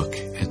take a look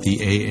at the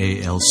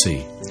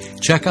AALC.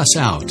 Check us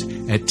out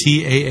at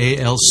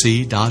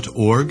taalc.org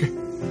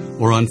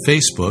or on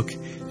Facebook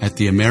at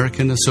the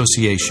American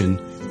Association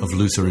of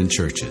Lutheran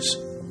Churches.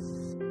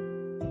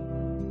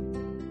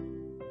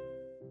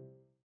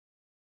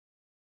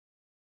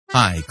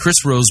 Hi,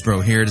 Chris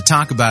Rosebrough here to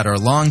talk about our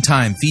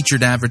longtime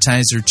featured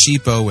advertiser,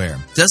 Cheapo Air.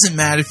 Doesn't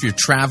matter if you're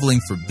traveling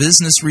for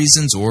business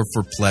reasons or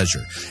for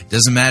pleasure.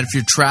 Doesn't matter if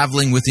you're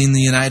traveling within the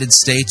United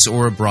States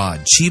or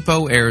abroad.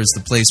 Cheapo Air is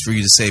the place for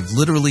you to save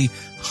literally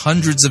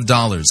hundreds of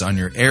dollars on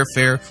your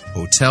airfare,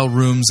 hotel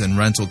rooms, and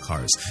rental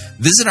cars.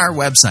 Visit our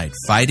website,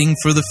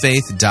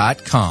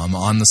 fightingforthefaith.com.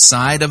 On the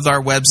side of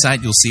our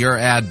website, you'll see our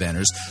ad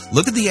banners.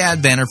 Look at the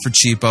ad banner for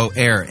Cheapo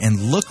Air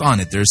and look on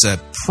it. There's a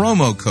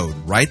promo code.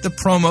 Write the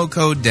promo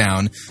code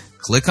down.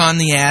 click on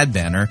the ad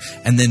banner,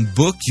 and then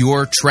book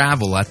your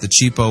travel at the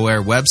Cheapo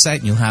Air website,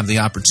 and you'll have the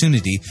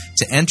opportunity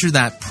to enter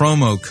that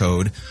promo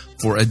code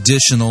for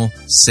additional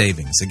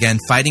savings. Again,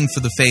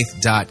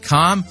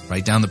 fightingforthefaith.com.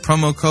 Write down the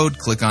promo code,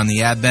 click on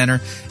the ad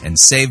banner, and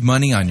save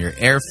money on your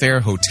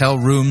airfare, hotel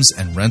rooms,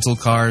 and rental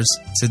cars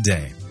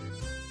today.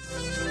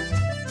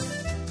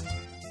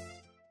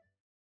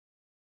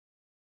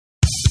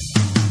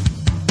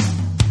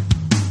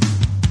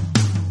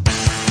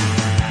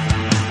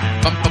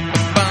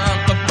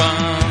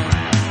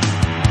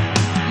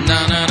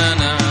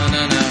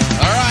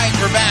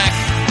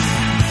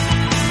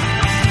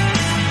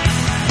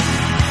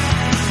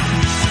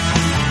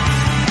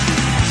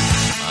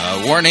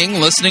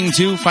 Warning, listening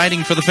to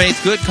Fighting for the Faith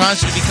could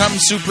cause you to become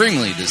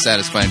supremely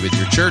dissatisfied with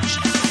your church,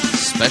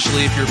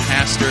 especially if your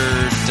pastor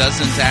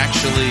doesn't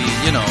actually,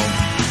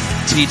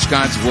 teach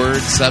God's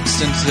Word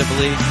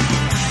substantively.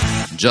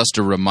 Just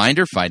a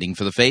reminder, Fighting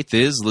for the Faith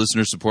is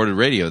listener-supported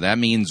radio. That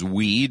means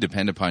we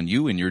depend upon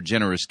you and your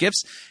generous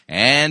gifts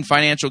and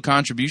financial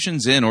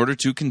contributions in order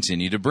to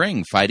continue to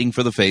bring Fighting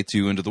for the Faith to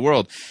you into the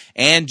world.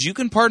 And you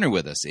can partner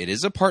with us. It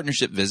is a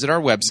partnership. Visit our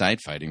website,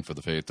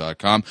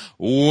 fightingforthefaith.com.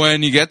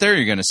 When you get there,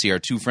 you're going to see our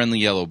two friendly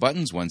yellow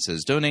buttons. One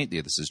says donate, the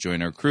other says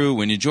join our crew.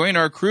 When you join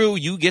our crew,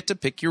 you get to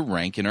pick your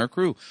rank in our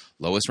crew.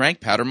 Lowest rank,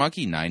 Powder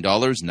Monkey,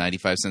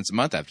 $9.95 a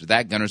month. After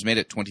that, Gunner's Mate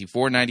at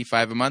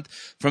 $24.95 a month.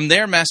 From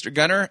there, Master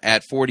Gunner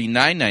at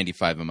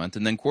 $49.95 a month,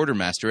 and then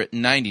Quartermaster at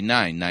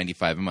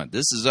 $99.95 a month.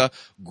 This is a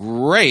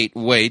great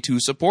way to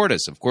support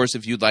us. Of course,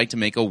 if you'd like to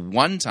make a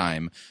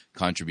one-time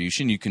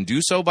contribution, you can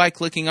do so by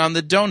clicking on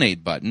the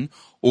donate button,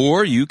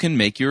 or you can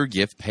make your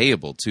gift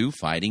payable to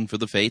Fighting for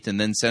the Faith and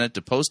then send it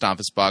to Post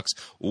Office Box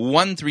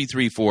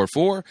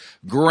 13344,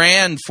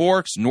 Grand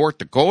Forks, North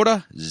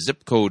Dakota,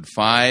 zip code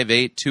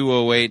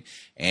 58208.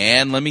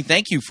 And let me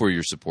thank you for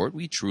your support.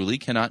 We truly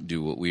cannot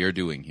do what we are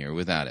doing here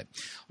without it.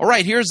 All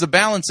right, here's the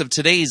balance of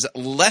today's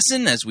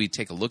lesson as we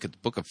take a look at the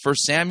book of 1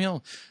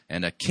 Samuel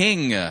and a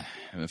king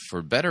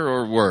for better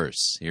or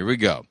worse. Here we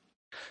go.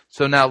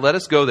 So now let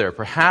us go there.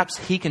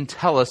 Perhaps he can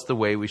tell us the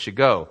way we should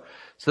go.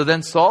 So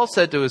then Saul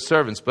said to his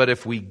servants, but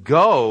if we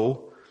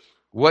go,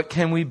 what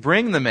can we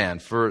bring the man?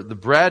 For the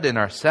bread in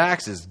our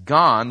sacks is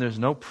gone. There's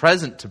no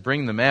present to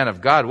bring the man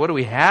of God. What do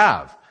we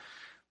have?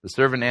 The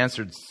servant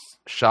answered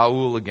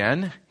Shaul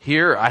again,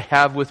 here I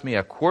have with me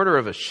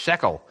 1/4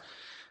 shekel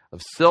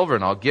of silver,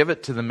 and I'll give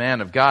it to the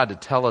man of God to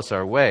tell us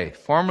our way.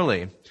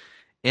 Formerly,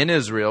 in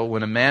Israel,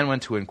 when a man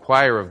went to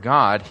inquire of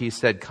God, he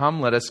said,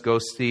 come, let us go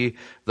see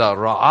the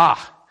Ra'ah,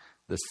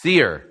 the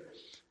seer.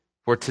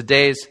 For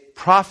today's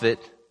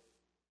prophet,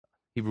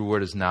 Hebrew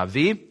word is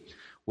Navi,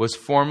 was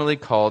formerly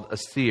called a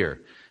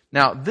seer.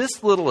 Now,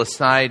 this little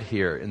aside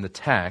here in the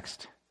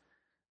text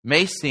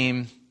may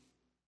seem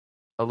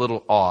a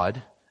little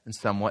odd and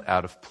somewhat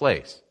out of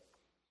place.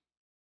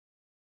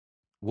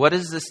 What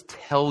does this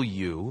tell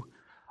you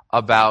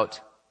about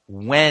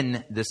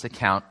when this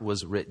account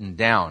was written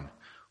down?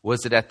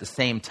 Was it at the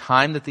same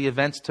time that the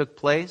events took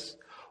place,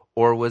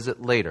 or was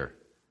it later?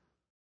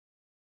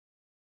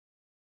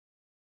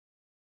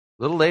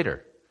 A little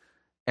later.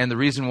 And the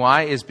reason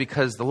why is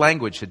because the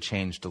language had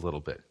changed a little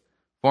bit.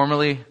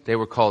 Formerly, they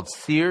were called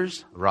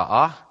seers,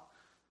 Ra'ah,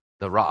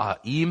 the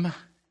Ra'aim.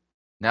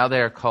 Now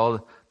they are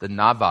called the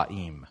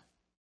Navaim,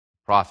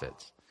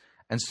 prophets.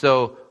 And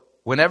so,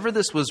 whenever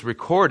this was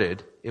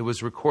recorded, it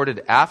was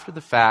recorded after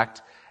the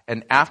fact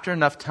and after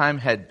enough time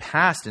had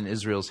passed in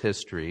Israel's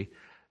history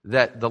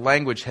that the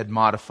language had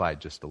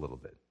modified just a little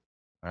bit.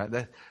 All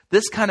right?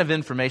 This kind of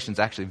information is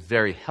actually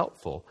very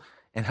helpful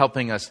in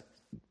helping us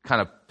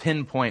kind of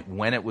pinpoint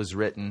when it was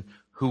written,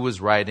 who was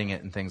writing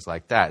it, and things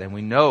like that. And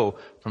we know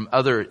from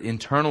other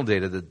internal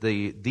data that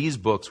these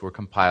books were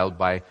compiled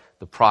by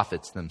the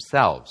prophets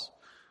themselves.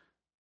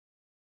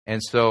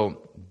 And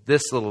so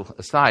this little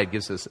aside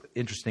gives us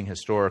interesting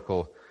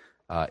historical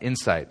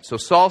insight. So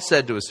Saul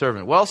said to his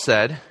servant, well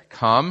said,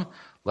 come,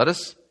 let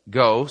us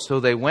go. So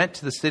they went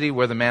to the city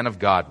where the man of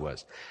God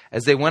was.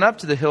 As they went up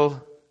the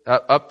hill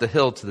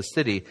to the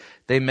city,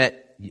 they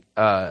met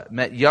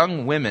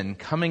young women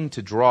coming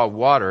to draw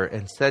water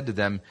and said to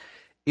them,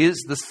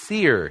 is the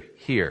seer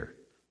here?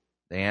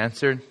 They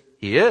answered,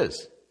 he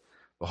is.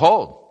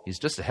 Behold, he's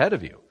just ahead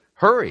of you.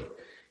 Hurry.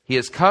 He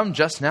has come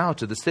just now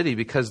to the city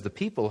because the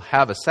people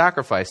have a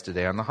sacrifice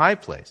today on the high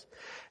place.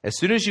 As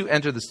soon as you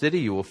enter the city,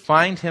 you will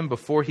find him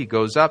before he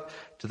goes up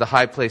to the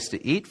high place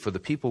to eat, for the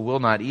people will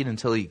not eat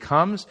until he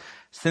comes,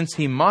 since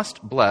he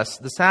must bless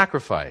the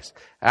sacrifice.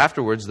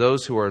 Afterwards,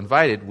 those who are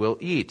invited will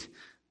eat.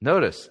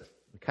 Notice,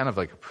 kind of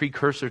like a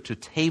precursor to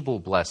table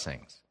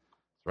blessings,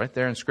 right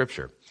there in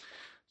Scripture.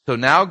 So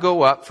now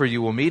go up, for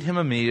you will meet him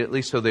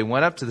immediately. So they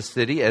went up to the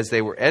city. As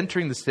they were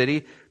entering the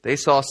city, they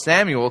saw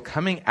Samuel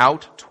coming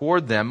out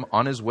toward them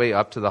on his way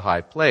up to the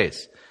high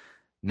place.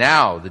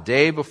 Now, the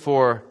day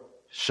before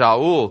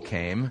Shaul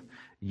came,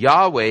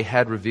 Yahweh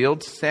had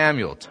revealed to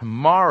Samuel,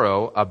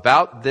 tomorrow,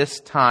 about this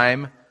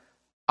time,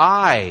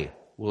 I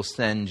will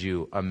send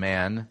you a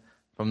man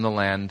from the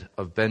land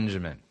of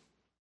Benjamin.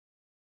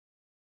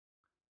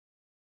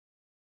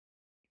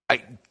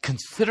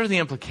 consider the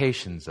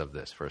implications of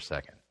this for a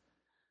second.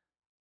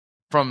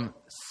 From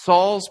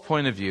Saul's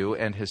point of view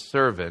and his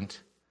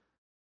servant,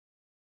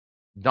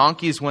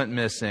 donkeys went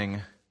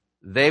missing.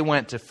 They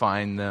went to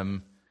find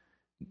them.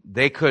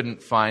 They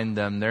couldn't find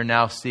them. They're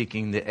now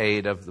seeking the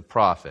aid of the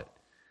prophet.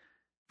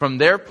 From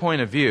their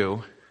point of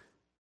view,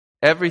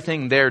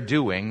 everything they're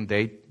doing,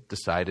 they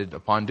decided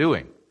upon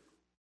doing.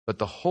 But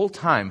the whole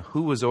time,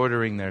 who was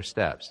ordering their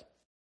steps?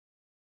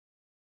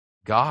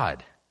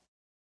 God.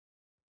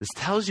 This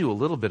tells you a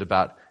little bit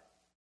about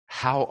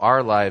how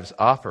our lives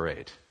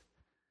operate.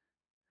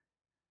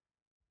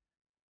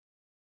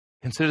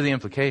 Consider the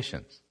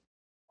implications.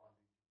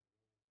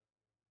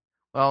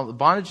 Well, the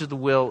bondage of the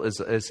will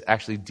is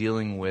actually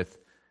dealing with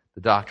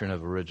the doctrine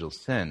of original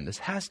sin. This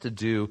has to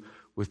do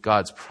with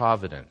God's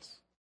providence.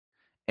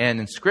 And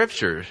in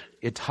Scripture,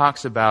 it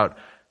talks about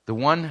the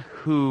one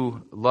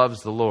who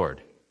loves the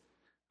Lord,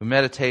 who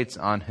meditates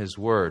on His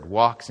Word,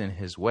 walks in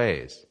His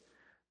ways.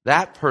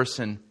 That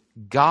person,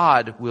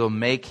 God will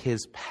make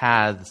his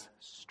paths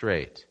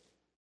straight,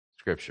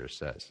 Scripture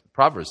says.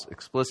 Proverbs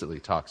explicitly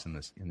talks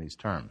in these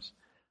terms.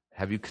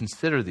 Have you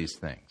considered these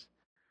things?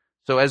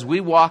 So as we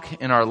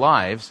walk in our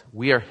lives,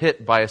 we are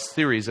hit by a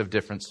series of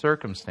different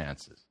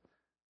circumstances.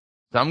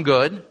 Some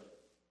good,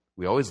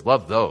 we always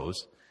love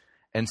those,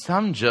 and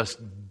some just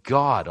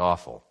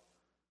god-awful.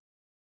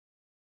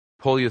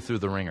 Pull you through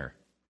the ringer.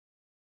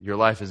 Your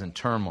life is in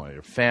turmoil,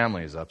 your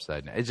family is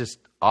upside down. It's just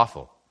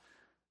awful.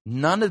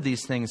 None of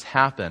these things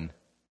happen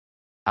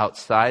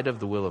outside of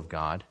the will of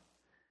God,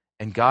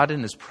 and God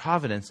in His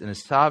providence and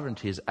His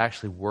sovereignty is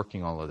actually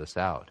working all of this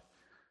out.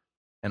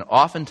 And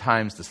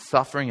oftentimes the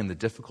suffering and the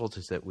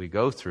difficulties that we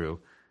go through,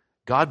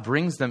 God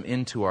brings them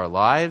into our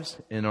lives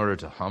in order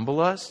to humble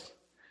us,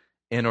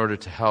 in order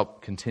to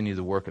help continue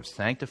the work of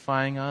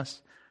sanctifying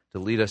us, to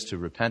lead us to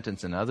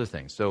repentance and other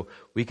things. So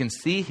we can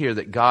see here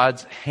that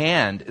God's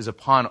hand is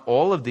upon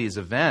all of these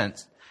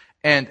events,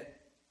 and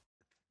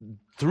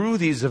through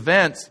these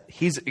events,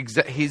 He's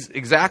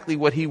exactly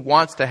what He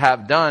wants to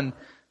have done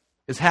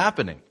is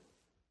happening.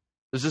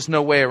 There's just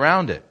no way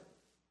around it.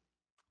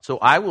 So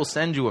I will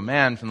send you a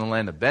man from the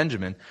land of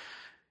Benjamin.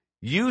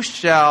 You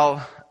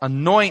shall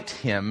anoint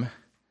him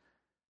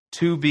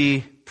to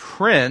be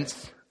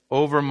prince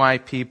over my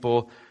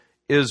people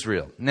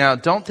Israel. Now,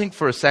 don't think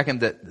for a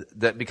second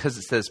that because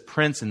it says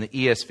prince in the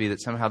ESV,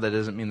 that somehow that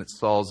doesn't mean that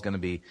Saul's going to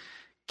be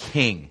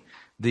king.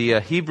 The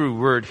Hebrew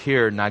word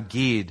here,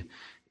 nagid,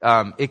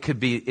 it can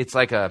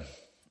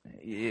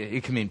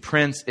mean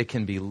prince, it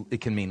can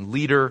mean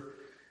leader,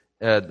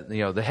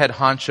 the head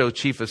honcho,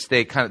 chief of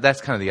state.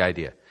 That's kind of the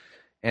idea.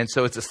 And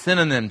so it's a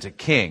synonym to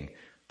king,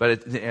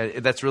 but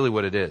that's really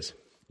what it is.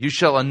 You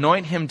shall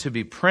anoint him to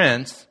be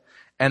prince,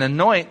 and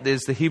anoint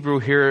is the Hebrew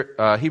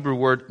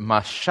word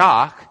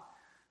mashach,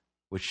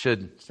 which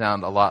should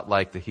sound a lot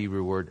like the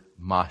Hebrew word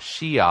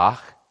Mashiach,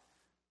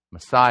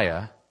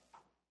 Messiah.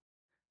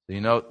 So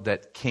you note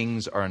that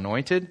kings are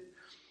anointed.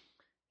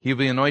 He will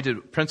be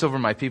anointed prince over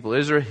my people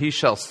Israel. He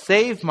shall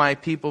save my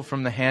people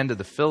from the hand of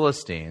the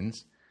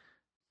Philistines.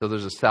 So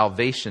there's a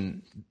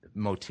salvation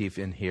motif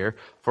in here.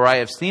 For I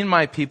have seen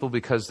my people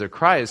because their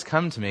cry has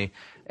come to me.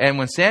 And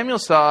when Samuel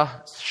saw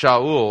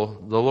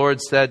Shaul, the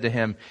Lord said to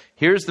him,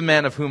 here's the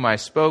man of whom I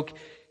spoke.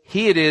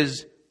 He it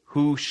is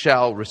who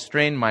shall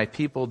restrain my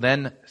people.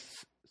 Then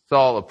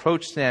Saul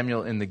approached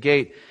Samuel in the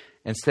gate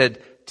and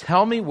said,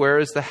 tell me, where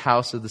is the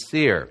house of the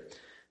seer?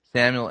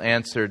 Samuel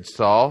answered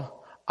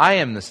Saul, I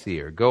am the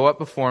seer. Go up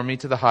before me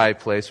to the high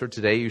place, for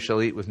today you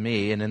shall eat with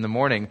me, and in the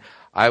morning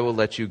I will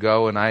let you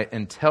go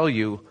and tell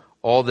you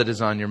all that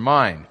is on your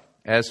mind.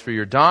 As for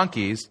your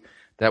donkeys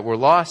that were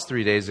lost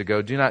 3 days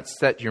ago, do not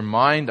set your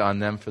mind on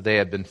them, for they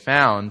have been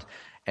found.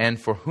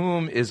 And for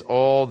whom is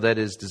all that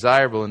is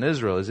desirable in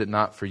Israel? Is it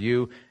not for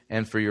you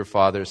and for your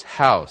father's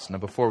house? Now,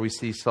 before we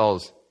see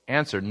Saul's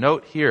answer,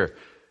 note here,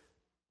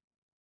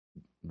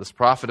 this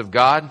prophet of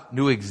God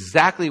knew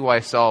exactly why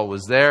Saul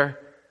was there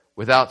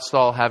without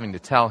Saul having to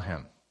tell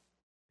him,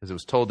 because it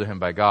was told to him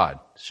by God.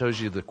 It shows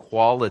you the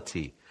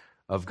quality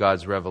of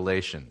God's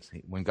revelations.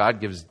 When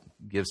God gives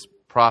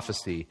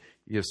prophecy,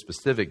 he gives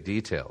specific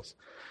details.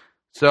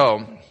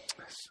 So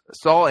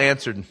Saul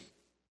answered,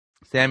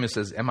 Samuel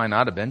says, am I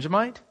not a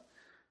Benjamite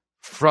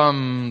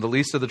from the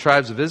least of the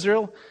tribes of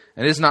Israel?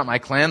 And is not my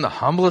clan the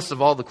humblest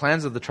of all the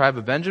clans of the tribe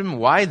of Benjamin?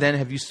 Why then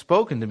have you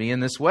spoken to me in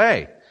this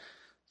way?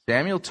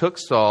 Samuel took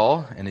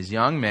Saul and his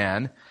young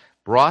man,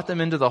 brought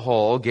them into the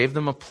hall, gave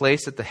them a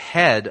place at the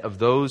head of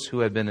those who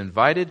had been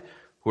invited,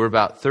 who were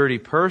about 30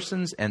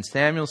 persons. And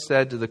Samuel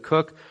said to the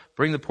cook,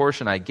 bring the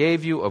portion I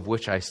gave you, of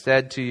which I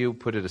said to you,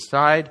 put it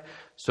aside.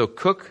 So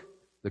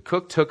the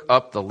cook took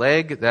up the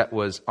leg that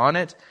was on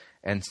it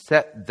and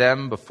set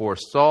them before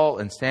Saul.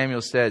 And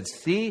Samuel said,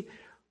 see,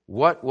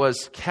 what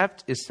was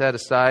kept is set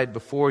aside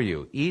before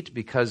you. Eat,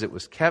 because it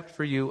was kept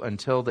for you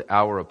until the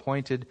hour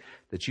appointed,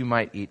 that you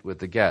might eat with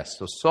the guests.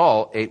 So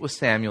Saul ate with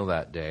Samuel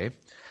that day.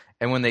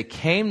 And when they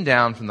came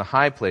down from the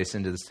high place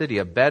into the city,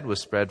 a bed was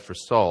spread for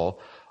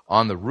Saul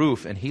on the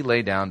roof, and he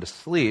lay down to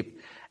sleep.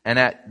 And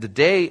at the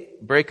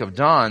daybreak of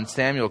dawn,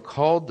 Samuel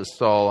called to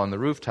Saul on the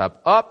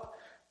rooftop, "Up,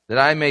 that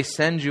I may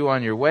send you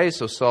on your way."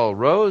 So Saul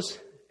rose,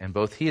 and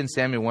both he and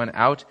Samuel went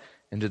out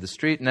into the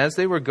street. And as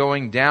they were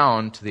going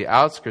down to the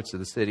outskirts of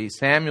the city,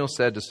 Samuel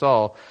said to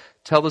Saul,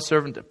 "Tell the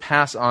servant to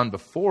pass on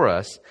before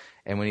us,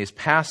 and when he has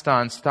passed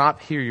on,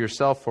 stop here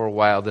yourself for a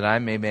while, that I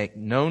may make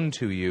known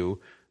to you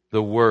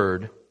the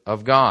word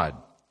of God."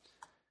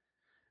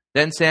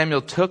 Then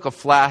Samuel took a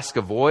flask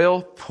of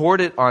oil, poured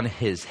it on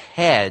his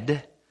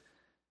head,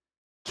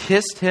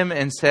 kissed him,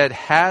 and said,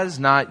 "Has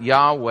not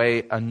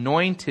Yahweh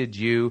anointed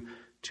you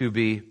to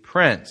be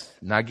prince,"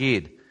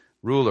 Nagid,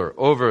 ruler,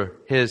 over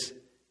his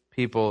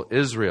people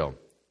Israel?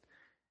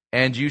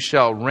 "And you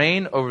shall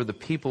reign over the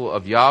people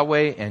of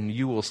Yahweh, and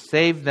you will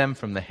save them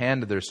from the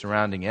hand of their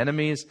surrounding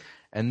enemies.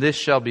 And this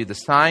shall be the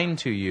sign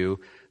to you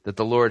that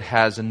the Lord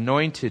has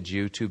anointed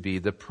you to be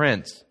the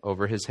prince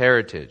over his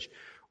heritage.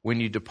 When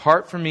you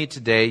depart from me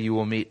today, you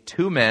will meet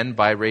 2 men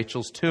by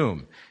Rachel's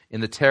tomb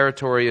in the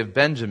territory of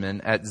Benjamin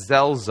at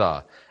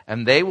Zelzah.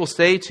 And they will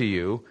say to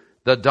you,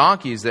 'The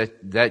donkeys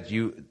that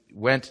you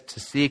went to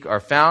seek are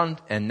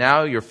found, and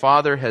now your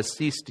father has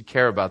ceased to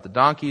care about the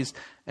donkeys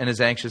and is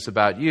anxious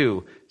about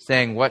you,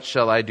 saying, what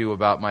shall I do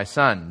about my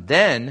son?'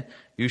 Then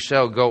you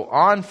shall go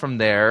on from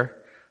there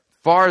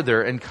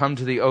farther and come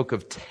to the oak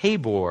of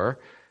Tabor.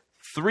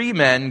 3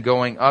 men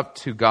going up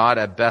to God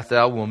at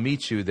Bethel will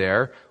meet you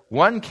there,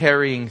 one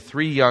carrying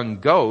 3 young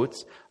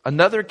goats,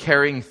 another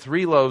carrying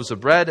 3 loaves of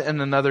bread,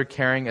 and another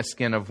carrying a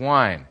skin of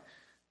wine."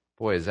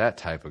 Boy, is that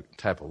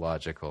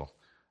typological.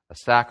 A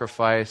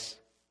sacrifice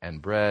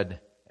and bread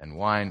and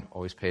wine.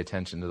 Always pay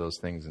attention to those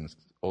things in the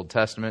Old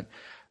Testament.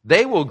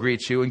 "They will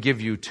greet you and give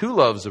you 2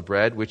 loaves of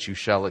bread, which you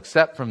shall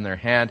accept from their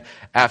hand.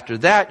 After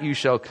that you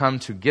shall come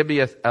to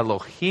Gibeath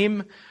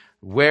Elohim,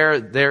 where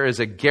there is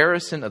a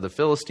garrison of the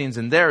Philistines.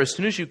 And there, as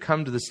soon as you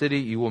come to the city,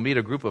 you will meet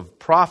a group of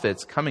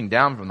prophets coming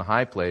down from the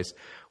high place,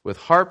 with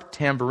harp,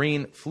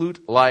 tambourine, flute,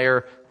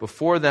 lyre,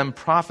 before them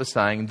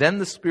prophesying. Then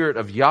the Spirit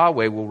of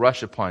Yahweh will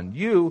rush upon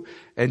you,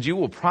 and you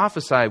will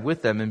prophesy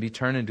with them and be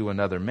turned into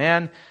another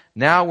man.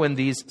 Now when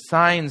these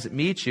signs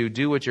meet you,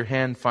 do what your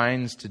hand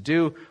finds to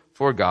do,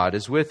 for God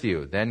is with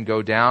you. Then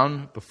go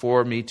down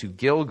before me to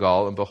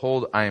Gilgal, and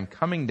behold, I am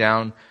coming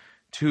down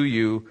to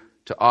you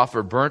to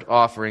offer burnt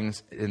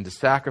offerings and to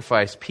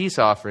sacrifice peace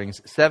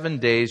offerings. 7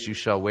 days you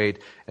shall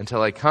wait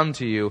until I come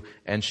to you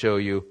and show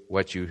you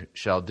what you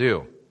shall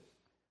do."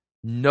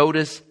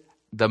 Notice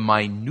the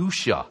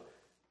minutia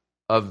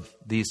of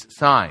these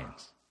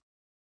signs.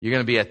 You're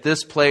going to be at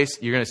this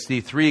place. You're going to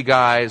see 3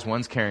 guys.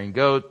 One's carrying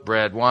goat,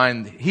 bread,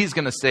 wine. He's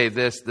going to say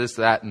this,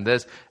 that, and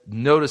this.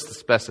 Notice the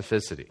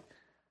specificity.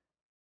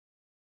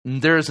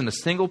 There isn't a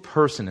single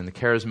person in the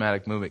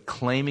charismatic movement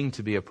claiming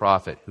to be a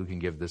prophet who can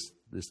give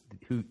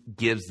who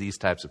gives these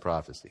types of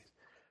prophecies.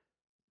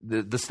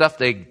 The stuff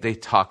they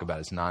talk about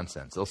is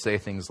nonsense. They'll say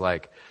things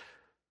like,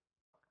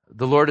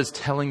 "The Lord is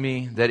telling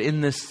me that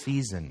in this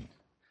season,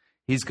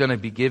 He's going to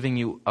be giving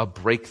you a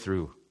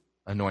breakthrough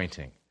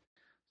anointing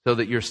so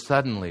that your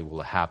suddenly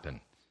will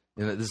happen."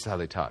 This is how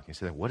they talk. You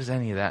say, what does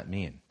any of that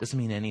mean? It doesn't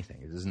mean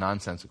anything. It is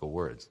nonsensical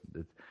words.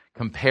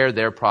 Compare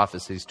their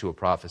prophecies to a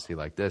prophecy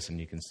like this, and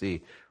you can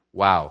see,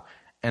 wow.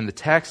 And the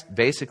text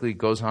basically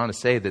goes on to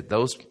say that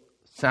those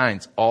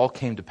signs all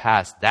came to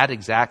pass that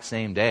exact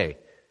same day,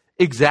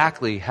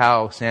 exactly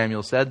how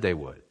Samuel said they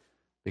would,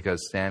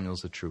 because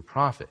Samuel's a true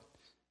prophet.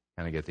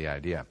 Kind of get the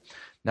idea.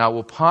 Now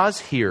we'll pause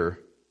here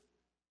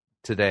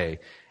today,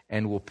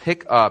 and we'll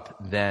pick up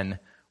then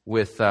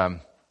with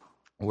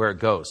where it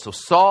goes. So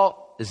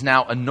Saul is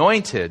now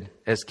anointed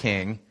as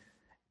king,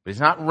 but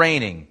he's not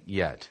reigning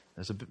yet.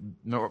 There's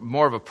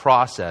more of a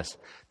process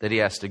that he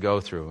has to go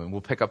through, and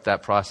we'll pick up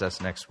that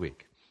process next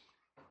week.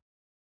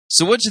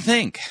 So what'd you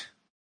think?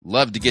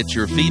 Love to get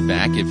your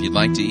feedback. If you'd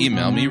like to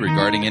email me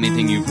regarding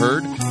anything you've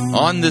heard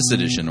on this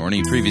edition or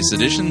any previous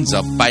editions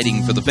of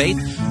Fighting for the Faith,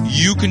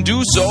 you can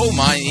do so.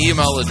 My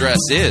email address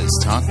is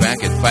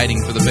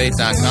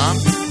talkback@fightingforthefaith.com,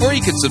 or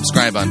you can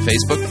subscribe on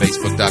Facebook,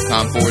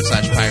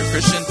 facebook.com/Pirate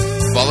Christian.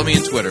 Follow me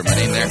on Twitter. My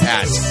name there,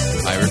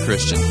 @Pirate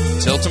Christian.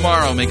 Till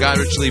tomorrow, may God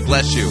richly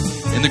bless you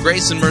in the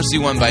grace and mercy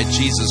won by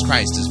Jesus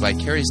Christ, his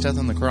vicarious death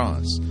on the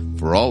cross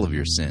for all of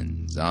your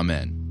sins.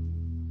 Amen.